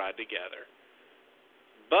need to ride together.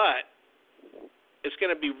 But it's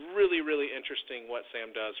going to be really, really interesting what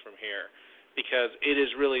Sam does from here, because it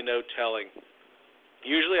is really no telling.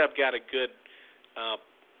 Usually I've got a good,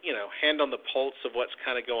 hand on the pulse of what's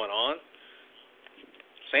kind of going on.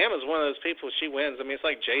 Sam is one of those people, she wins. I mean, it's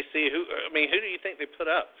like JC. Who do you think they put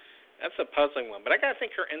up? That's a puzzling one. But I got to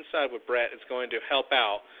think her inside with Brett is going to help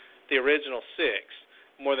out the original 6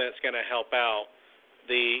 more than it's going to help out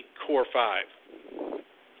the core 5.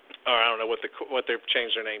 Or I don't know what they've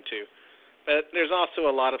changed their name to. But there's also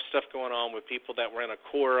a lot of stuff going on with people that were in a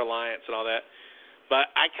core alliance and all that. But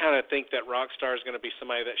I kind of think that Rockstar is going to be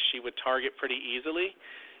somebody that she would target pretty easily.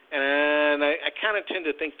 And I kind of tend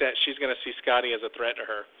to think that she's going to see Scottie as a threat to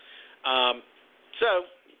her. So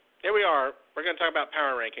here we are. We're going to talk about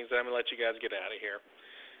power rankings, and I'm going to let you guys get out of here.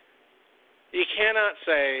 You cannot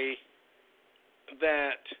say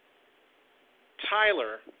that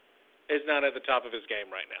Tyler is not at the top of his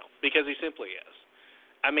game right now, because he simply is.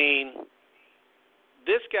 I mean,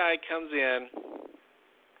 this guy comes in,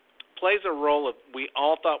 plays a role of we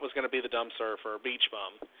all thought was going to be the dumb surfer or beach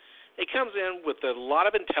bum. He comes in with a lot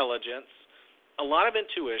of intelligence, a lot of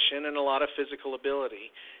intuition, and a lot of physical ability.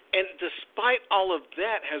 And despite all of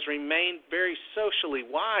that, has remained very socially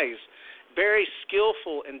wise, very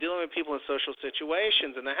skillful in dealing with people in social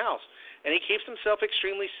situations in the house. And he keeps himself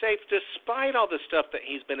extremely safe despite all the stuff that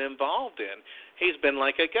he's been involved in. He's been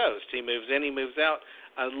like a ghost. He moves in, he moves out.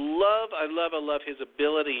 I love his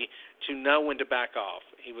ability to know when to back off.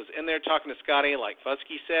 He was in there talking to Scottie, like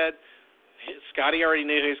Fusky said. Scottie already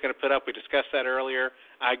knew who he was going to put up. We discussed that earlier.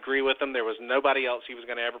 I agree with him. There was nobody else he was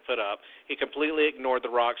going to ever put up. He completely ignored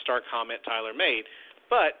the Rockstar comment Tyler made.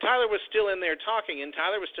 But Tyler was still in there talking, and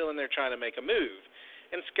Tyler was still in there trying to make a move.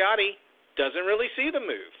 And Scottie doesn't really see the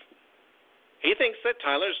move. He thinks that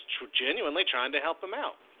Tyler's genuinely trying to help him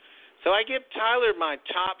out. So I give Tyler my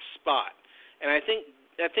top spot. And I think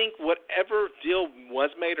whatever deal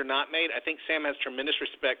was made or not made, I think Sam has tremendous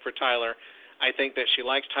respect for Tyler. I think that she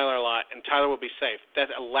likes Tyler a lot, and Tyler will be safe.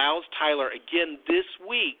 That allows Tyler, again, this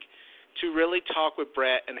week to really talk with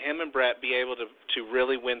Brett, and him and Brett be able to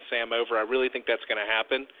really win Sam over. I really think that's going to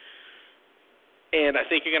happen. And I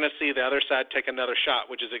think you're going to see the other side take another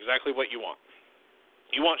shot, which is exactly what you want.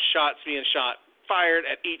 You want shots being fired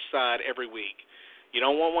at each side every week. You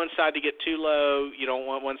don't want one side to get too low. You don't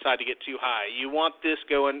want one side to get too high. You want this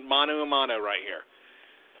going mano a mano right here.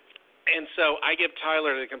 And so I give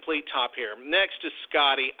Tyler the complete top here. Next is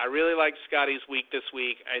Scottie. I really like Scottie's week this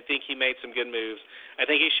week. I think he made some good moves. I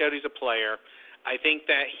think he showed he's a player. I think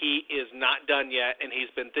that he is not done yet, and he's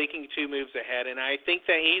been thinking 2 moves ahead. And I think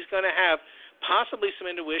that he's going to have possibly some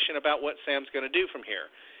intuition about what Sam's going to do from here.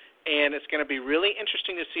 And it's going to be really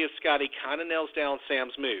interesting to see if Scottie kind of nails down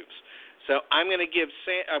Sam's moves. So I'm going to give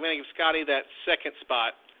Scottie that second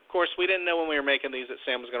spot. Of course, we didn't know when we were making these that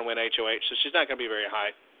Sam was going to win HOH, so she's not going to be very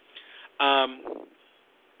high.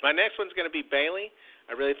 My next one's going to be Bailey.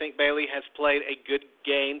 I really think Bailey has played a good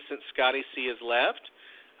game since Scottie C has left.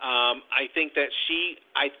 I think that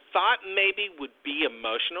I thought maybe would be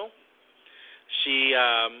emotional. She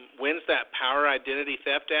wins that power identity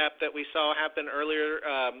theft app that we saw happen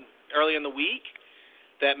early in the week.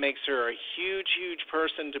 That makes her a huge, huge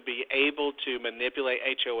person to be able to manipulate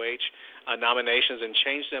HOH nominations and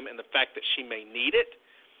change them, and the fact that she may need it.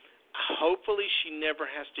 Hopefully she never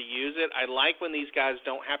has to use it. I like when these guys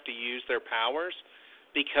don't have to use their powers,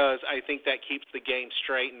 because I think that keeps the game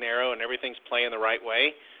straight and narrow and everything's playing the right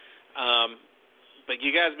way. But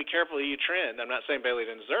you guys be careful who you trend. I'm not saying Bailey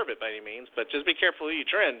didn't deserve it by any means, but just be careful who you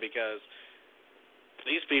trend, because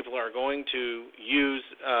these people are going to use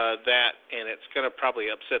that, and it's going to probably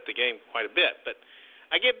upset the game quite a bit. But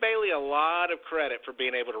I give Bailey a lot of credit for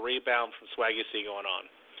being able to rebound from Swaggys going on.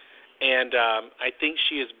 And I think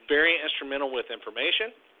she is very instrumental with information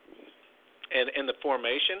and the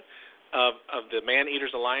formation of the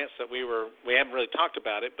Man-Eaters Alliance that we haven't really talked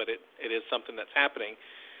about it, but it is something that's happening.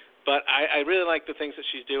 But I really like the things that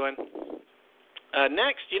she's doing.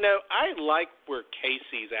 Next, I like where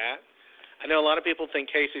Casey's at. I know a lot of people think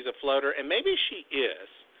Casey's a floater, and maybe she is.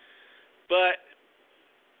 But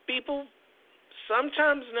people,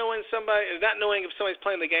 sometimes not knowing if somebody's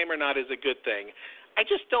playing the game or not is a good thing. I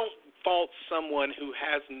just don't fault someone who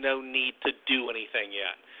has no need to do anything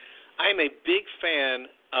yet. I'm a big fan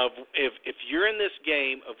of if you're in this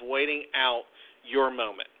game of waiting out your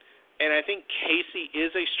moment. And I think Casey is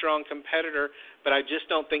a strong competitor, but I just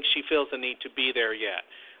don't think she feels the need to be there yet.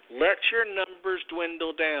 Let your numbers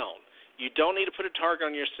dwindle down. You don't need to put a target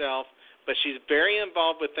on yourself, but she's very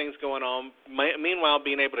involved with things going on, meanwhile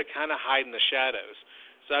being able to kind of hide in the shadows.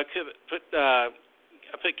 So I could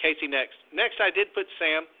put Casey next. Next, I did put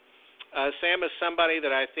Sam. Sam is somebody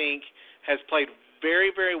that I think has played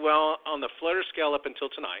very, very well on the floater scale up until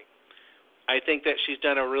tonight. I think that she's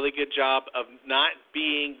done a really good job of not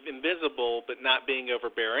being invisible but not being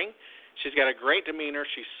overbearing. She's got a great demeanor.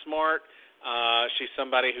 She's smart. She's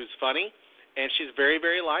somebody who's funny. And she's very,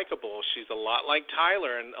 very likable. She's a lot like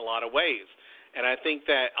Tyler in a lot of ways. And I think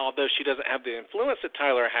that although she doesn't have the influence that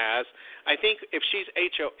Tyler has, I think if she's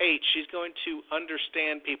HOH, she's going to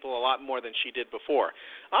understand people a lot more than she did before.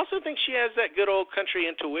 I also think she has that good old country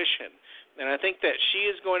intuition. And I think that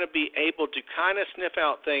she is going to be able to kind of sniff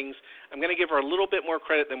out things. I'm going to give her a little bit more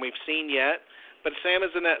credit than we've seen yet. But Sam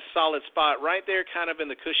is in that solid spot right there, kind of in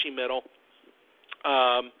the cushy middle,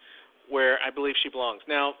 where I believe she belongs.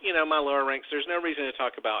 Now, my lower ranks, there's no reason to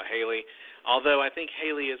talk about Haley. Although I think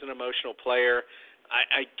Haley is an emotional player,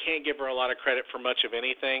 I can't give her a lot of credit for much of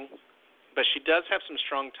anything. But she does have some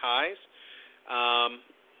strong ties.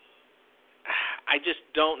 I just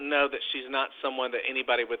don't know that she's not someone that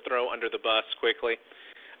anybody would throw under the bus quickly.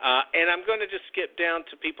 And I'm going to just skip down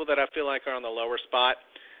to people that I feel like are on the lower spot.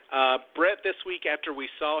 Brett this week, after we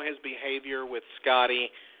saw his behavior with Scottie,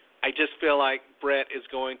 I just feel like Brett is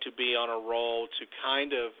going to be on a roll to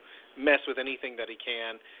kind of mess with anything that he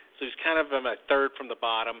can. So he's kind of a third from the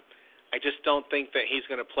bottom. I just don't think that he's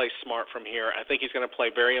going to play smart from here. I think he's going to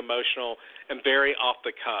play very emotional and very off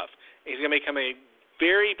the cuff. He's going to become a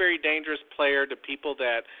very, very dangerous player to people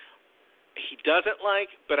that he doesn't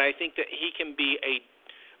like, but I think that he can be a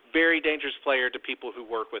very dangerous player to people who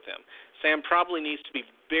work with him. Sam probably needs to be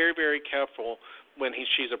very, very careful when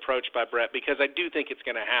she's approached by Brett, because I do think it's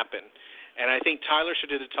going to happen. And I think Tyler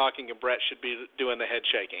should do the talking and Brett should be doing the head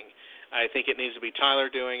shaking. I think it needs to be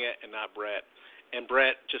Tyler doing it and not Brett. And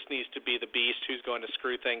Brett just needs to be the beast who's going to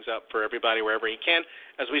screw things up for everybody wherever he can,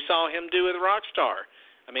 as we saw him do with Rockstar.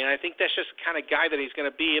 I mean, I think that's just the kind of guy that he's going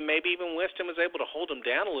to be, and maybe even Winston was able to hold him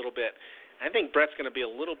down a little bit. I think Brett's going to be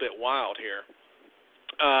a little bit wild here.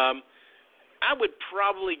 I would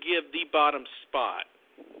probably give the bottom spot.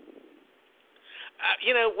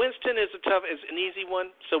 Winston is an easy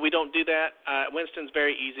one, so we don't do that. Winston's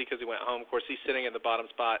very easy because he went home. Of course, he's sitting in the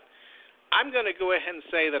bottom spot. I'm going to go ahead and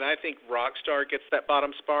say that I think Rockstar gets that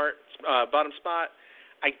bottom spot.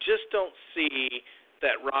 I just don't see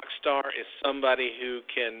that Rockstar is somebody who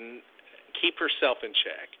can keep herself in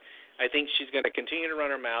check. I think she's going to continue to run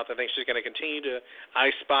her mouth. I think she's going to continue to I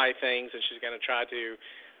spy things, and she's going to try to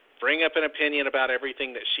bring up an opinion about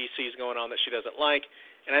everything that she sees going on that she doesn't like.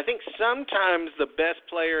 And I think sometimes the best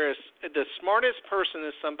player is the smartest person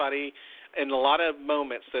is somebody in a lot of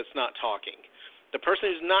moments that's not talking. The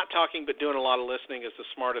person who's not talking but doing a lot of listening is the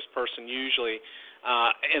smartest person usually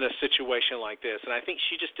in a situation like this. And I think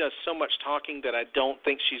she just does so much talking that I don't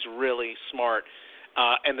think she's really smart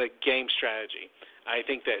in the game strategy. I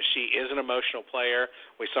think that she is an emotional player.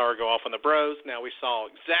 We saw her go off on the bros. Now we saw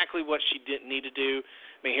exactly what she didn't need to do.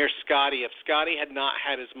 I mean, here's Scottie. If Scottie had not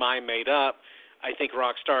had his mind made up, I think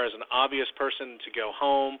Rockstar is an obvious person to go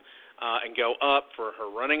home and go up for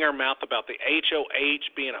her running her mouth about the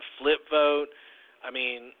HOH being a flip vote. I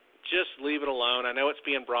mean, just leave it alone. I know it's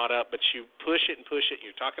being brought up, but you push it and push it.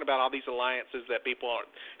 You're talking about all these alliances that people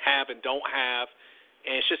have and don't have,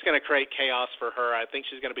 and it's just going to create chaos for her. I think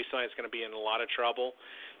she's going to be somebody that's going to be in a lot of trouble.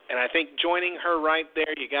 And I think joining her right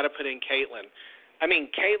there, you got to put in Caitlyn. I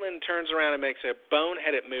mean, Caitlyn turns around and makes a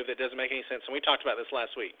boneheaded move that doesn't make any sense, and we talked about this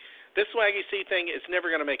last week. This Swaggy C thing is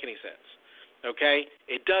never going to make any sense, okay?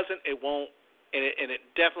 It doesn't, it won't, and it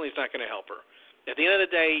definitely is not going to help her. At the end of the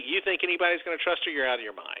day, you think anybody's going to trust her, you're out of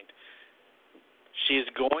your mind. She's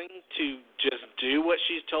going to just do what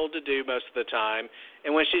she's told to do most of the time,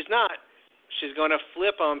 and when she's not, she's going to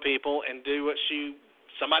flip on people and do what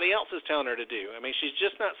somebody else is telling her to do. I mean, she's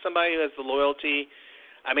just not somebody who has the loyalty.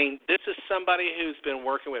 I mean, this is somebody who's been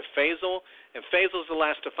working with Faisal, and Faisal's the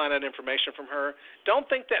last to find out information from her. Don't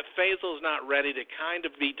think that Faisal's not ready to kind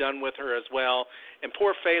of be done with her as well. And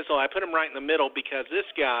poor Faisal, I put him right in the middle because this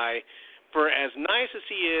guy, for as nice as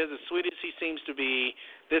he is, as sweet as he seems to be,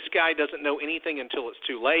 this guy doesn't know anything until it's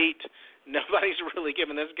too late. Nobody's really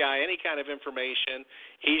giving this guy any kind of information.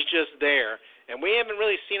 He's just there. And we haven't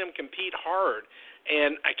really seen him compete hard.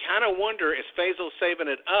 And I kind of wonder, is Faisal saving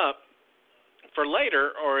it up for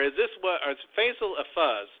later, or is Faisal a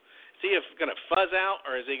fuzz? Is he going to fuzz out,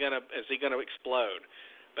 or is he going to explode?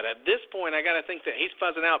 But at this point, I got to think that he's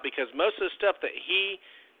fuzzing out because most of the stuff that he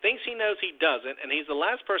thinks he knows he doesn't, and he's the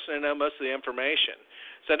last person to know most of the information.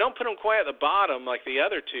 So I don't put him quite at the bottom like the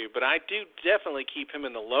other two, but I do definitely keep him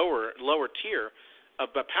in the lower tier of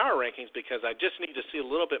the power rankings because I just need to see a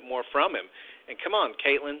little bit more from him. And come on,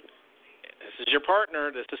 Caitlyn, this is your partner.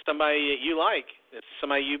 This is somebody that you like. This is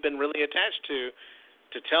somebody you've been really attached to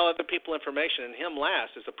tell other people information, and him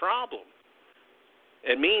last is a problem.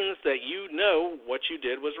 It means that you know what you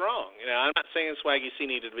did was wrong. I'm not saying Swaggy C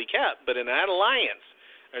needed to be kept, but in that alliance,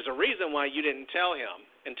 there's a reason why you didn't tell him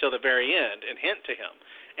until the very end and hint to him.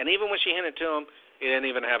 And even when she hinted to him, he didn't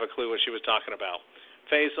even have a clue what she was talking about.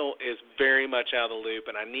 Faisal is very much out of the loop,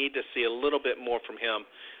 and I need to see a little bit more from him.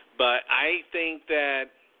 But I think that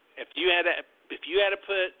if you had to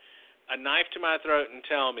put a knife to my throat and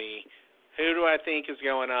tell me who do I think is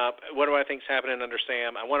going up, what do I think is happening under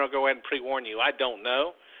Sam, I want to go ahead and pre-warn you. I don't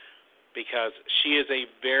know because she is a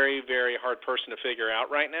very, very hard person to figure out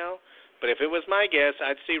right now. But if it was my guess,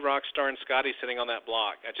 I'd see Rockstar and Scottie sitting on that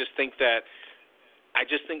block. I just think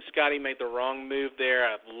Scottie made the wrong move there.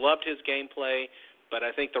 I've loved his gameplay, but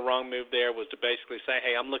I think the wrong move there was to basically say,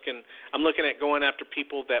 hey, I'm looking at going after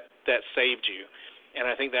people that saved you. And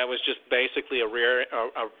I think that was just basically a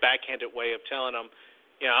backhanded way of telling them,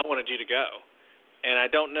 I wanted you to go. And I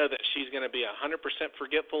don't know that she's going to be 100%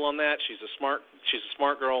 forgetful on that. She's a smart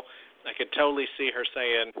girl. I could totally see her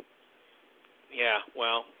saying, yeah,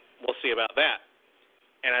 well, we'll see about that.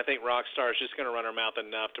 And I think Rockstar is just going to run her mouth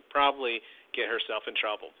enough to probably get herself in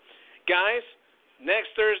trouble. Guys,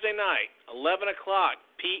 next Thursday night, 11 o'clock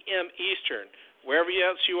p.m. Eastern, wherever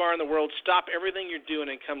else you are in the world, stop everything you're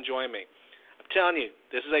doing and come join me. I'm telling you,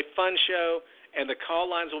 this is a fun show, and the call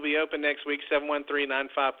lines will be open next week,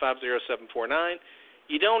 713-955-0749.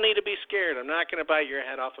 You don't need to be scared. I'm not going to bite your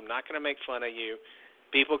head off. I'm not going to make fun of you.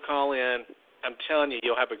 People call in. I'm telling you,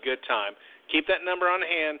 you'll have a good time. Keep that number on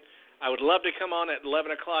hand. I would love to come on at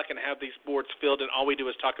 11 o'clock and have these boards filled, and all we do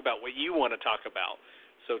is talk about what you want to talk about.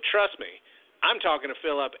 So trust me, I'm talking to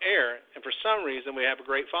fill up air, and for some reason we have a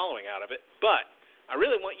great following out of it. But I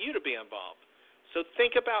really want you to be involved. So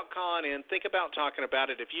think about calling in. Think about talking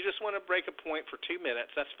about it. If you just want to break a point for 2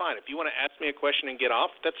 minutes, that's fine. If you want to ask me a question and get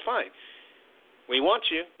off, that's fine. We want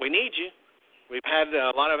you. We need you. We've had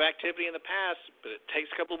a lot of activity in the past, but it takes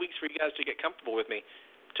a couple of weeks for you guys to get comfortable with me.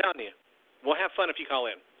 I'm telling you, we'll have fun if you call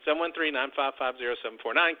in.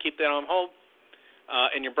 713-955-0749. Keep that on hold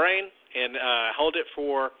in your brain, and hold it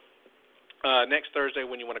for next Thursday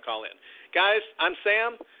when you want to call in. Guys, I'm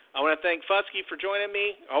Sam. I want to thank Fusky for joining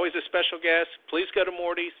me. Always a special guest. Please go to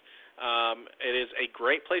Morty's. It is a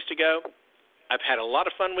great place to go. I've had a lot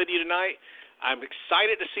of fun with you tonight. I'm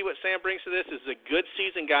excited to see what Sam brings to this. This is a good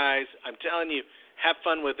season, guys. I'm telling you, have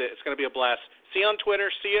fun with it. It's going to be a blast. See you on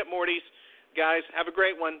Twitter. See you at Morty's. Guys, have a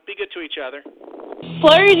great one. Be good to each other.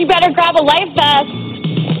 Flurries, you better grab a life vest.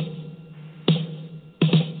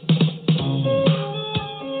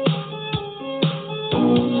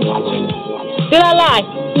 Did I lie?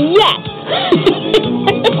 Yes.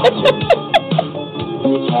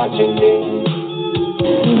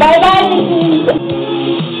 Bye-bye.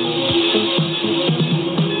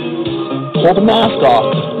 Pull the mask off.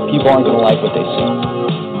 People aren't going to like what they see.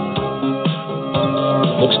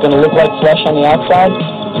 Looks going to look like flesh on the outside.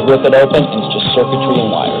 You rip it open, and it's just circuitry and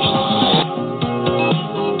wires.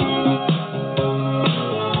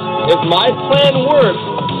 If my plan works,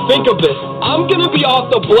 think of this. I'm going to be off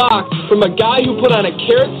the block from a guy who put on a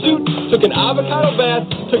carrot suit, took an avocado bath,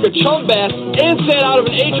 took a chum bath, and sat out of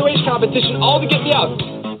an HOH competition all to get me out.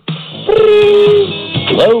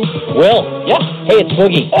 Hello? Will? Yeah. Hey, it's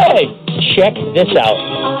Boogie. Hey, check this out.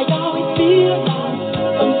 I always feel like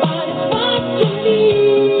somebody's watching me.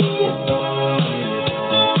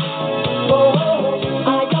 Oh,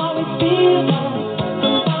 I always feel like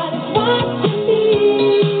somebody's watching me.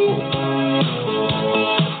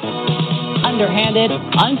 Underhanded,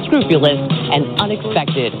 unscrupulous, and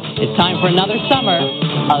unexpected. It's time for another summer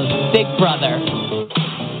of Big Brother.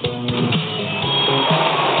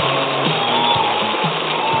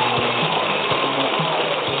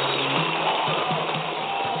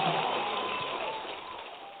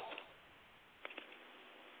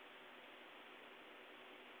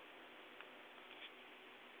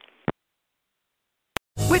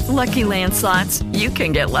 With Lucky Land Slots, you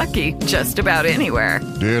can get lucky just about anywhere.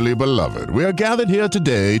 Dearly beloved, we are gathered here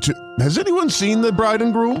today to... Has anyone seen the bride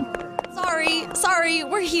and groom? Sorry,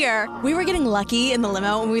 we're here. We were getting lucky in the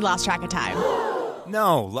limo and we lost track of time.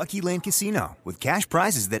 No, Lucky Land Casino, with cash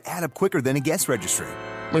prizes that add up quicker than a guest registry.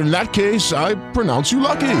 In that case, I pronounce you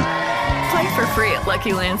lucky. Play for free at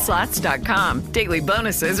LuckyLandSlots.com. Daily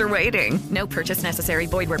bonuses are waiting. No purchase necessary.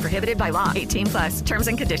 Void where prohibited by law. 18+. Terms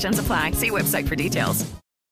and conditions apply. See website for details.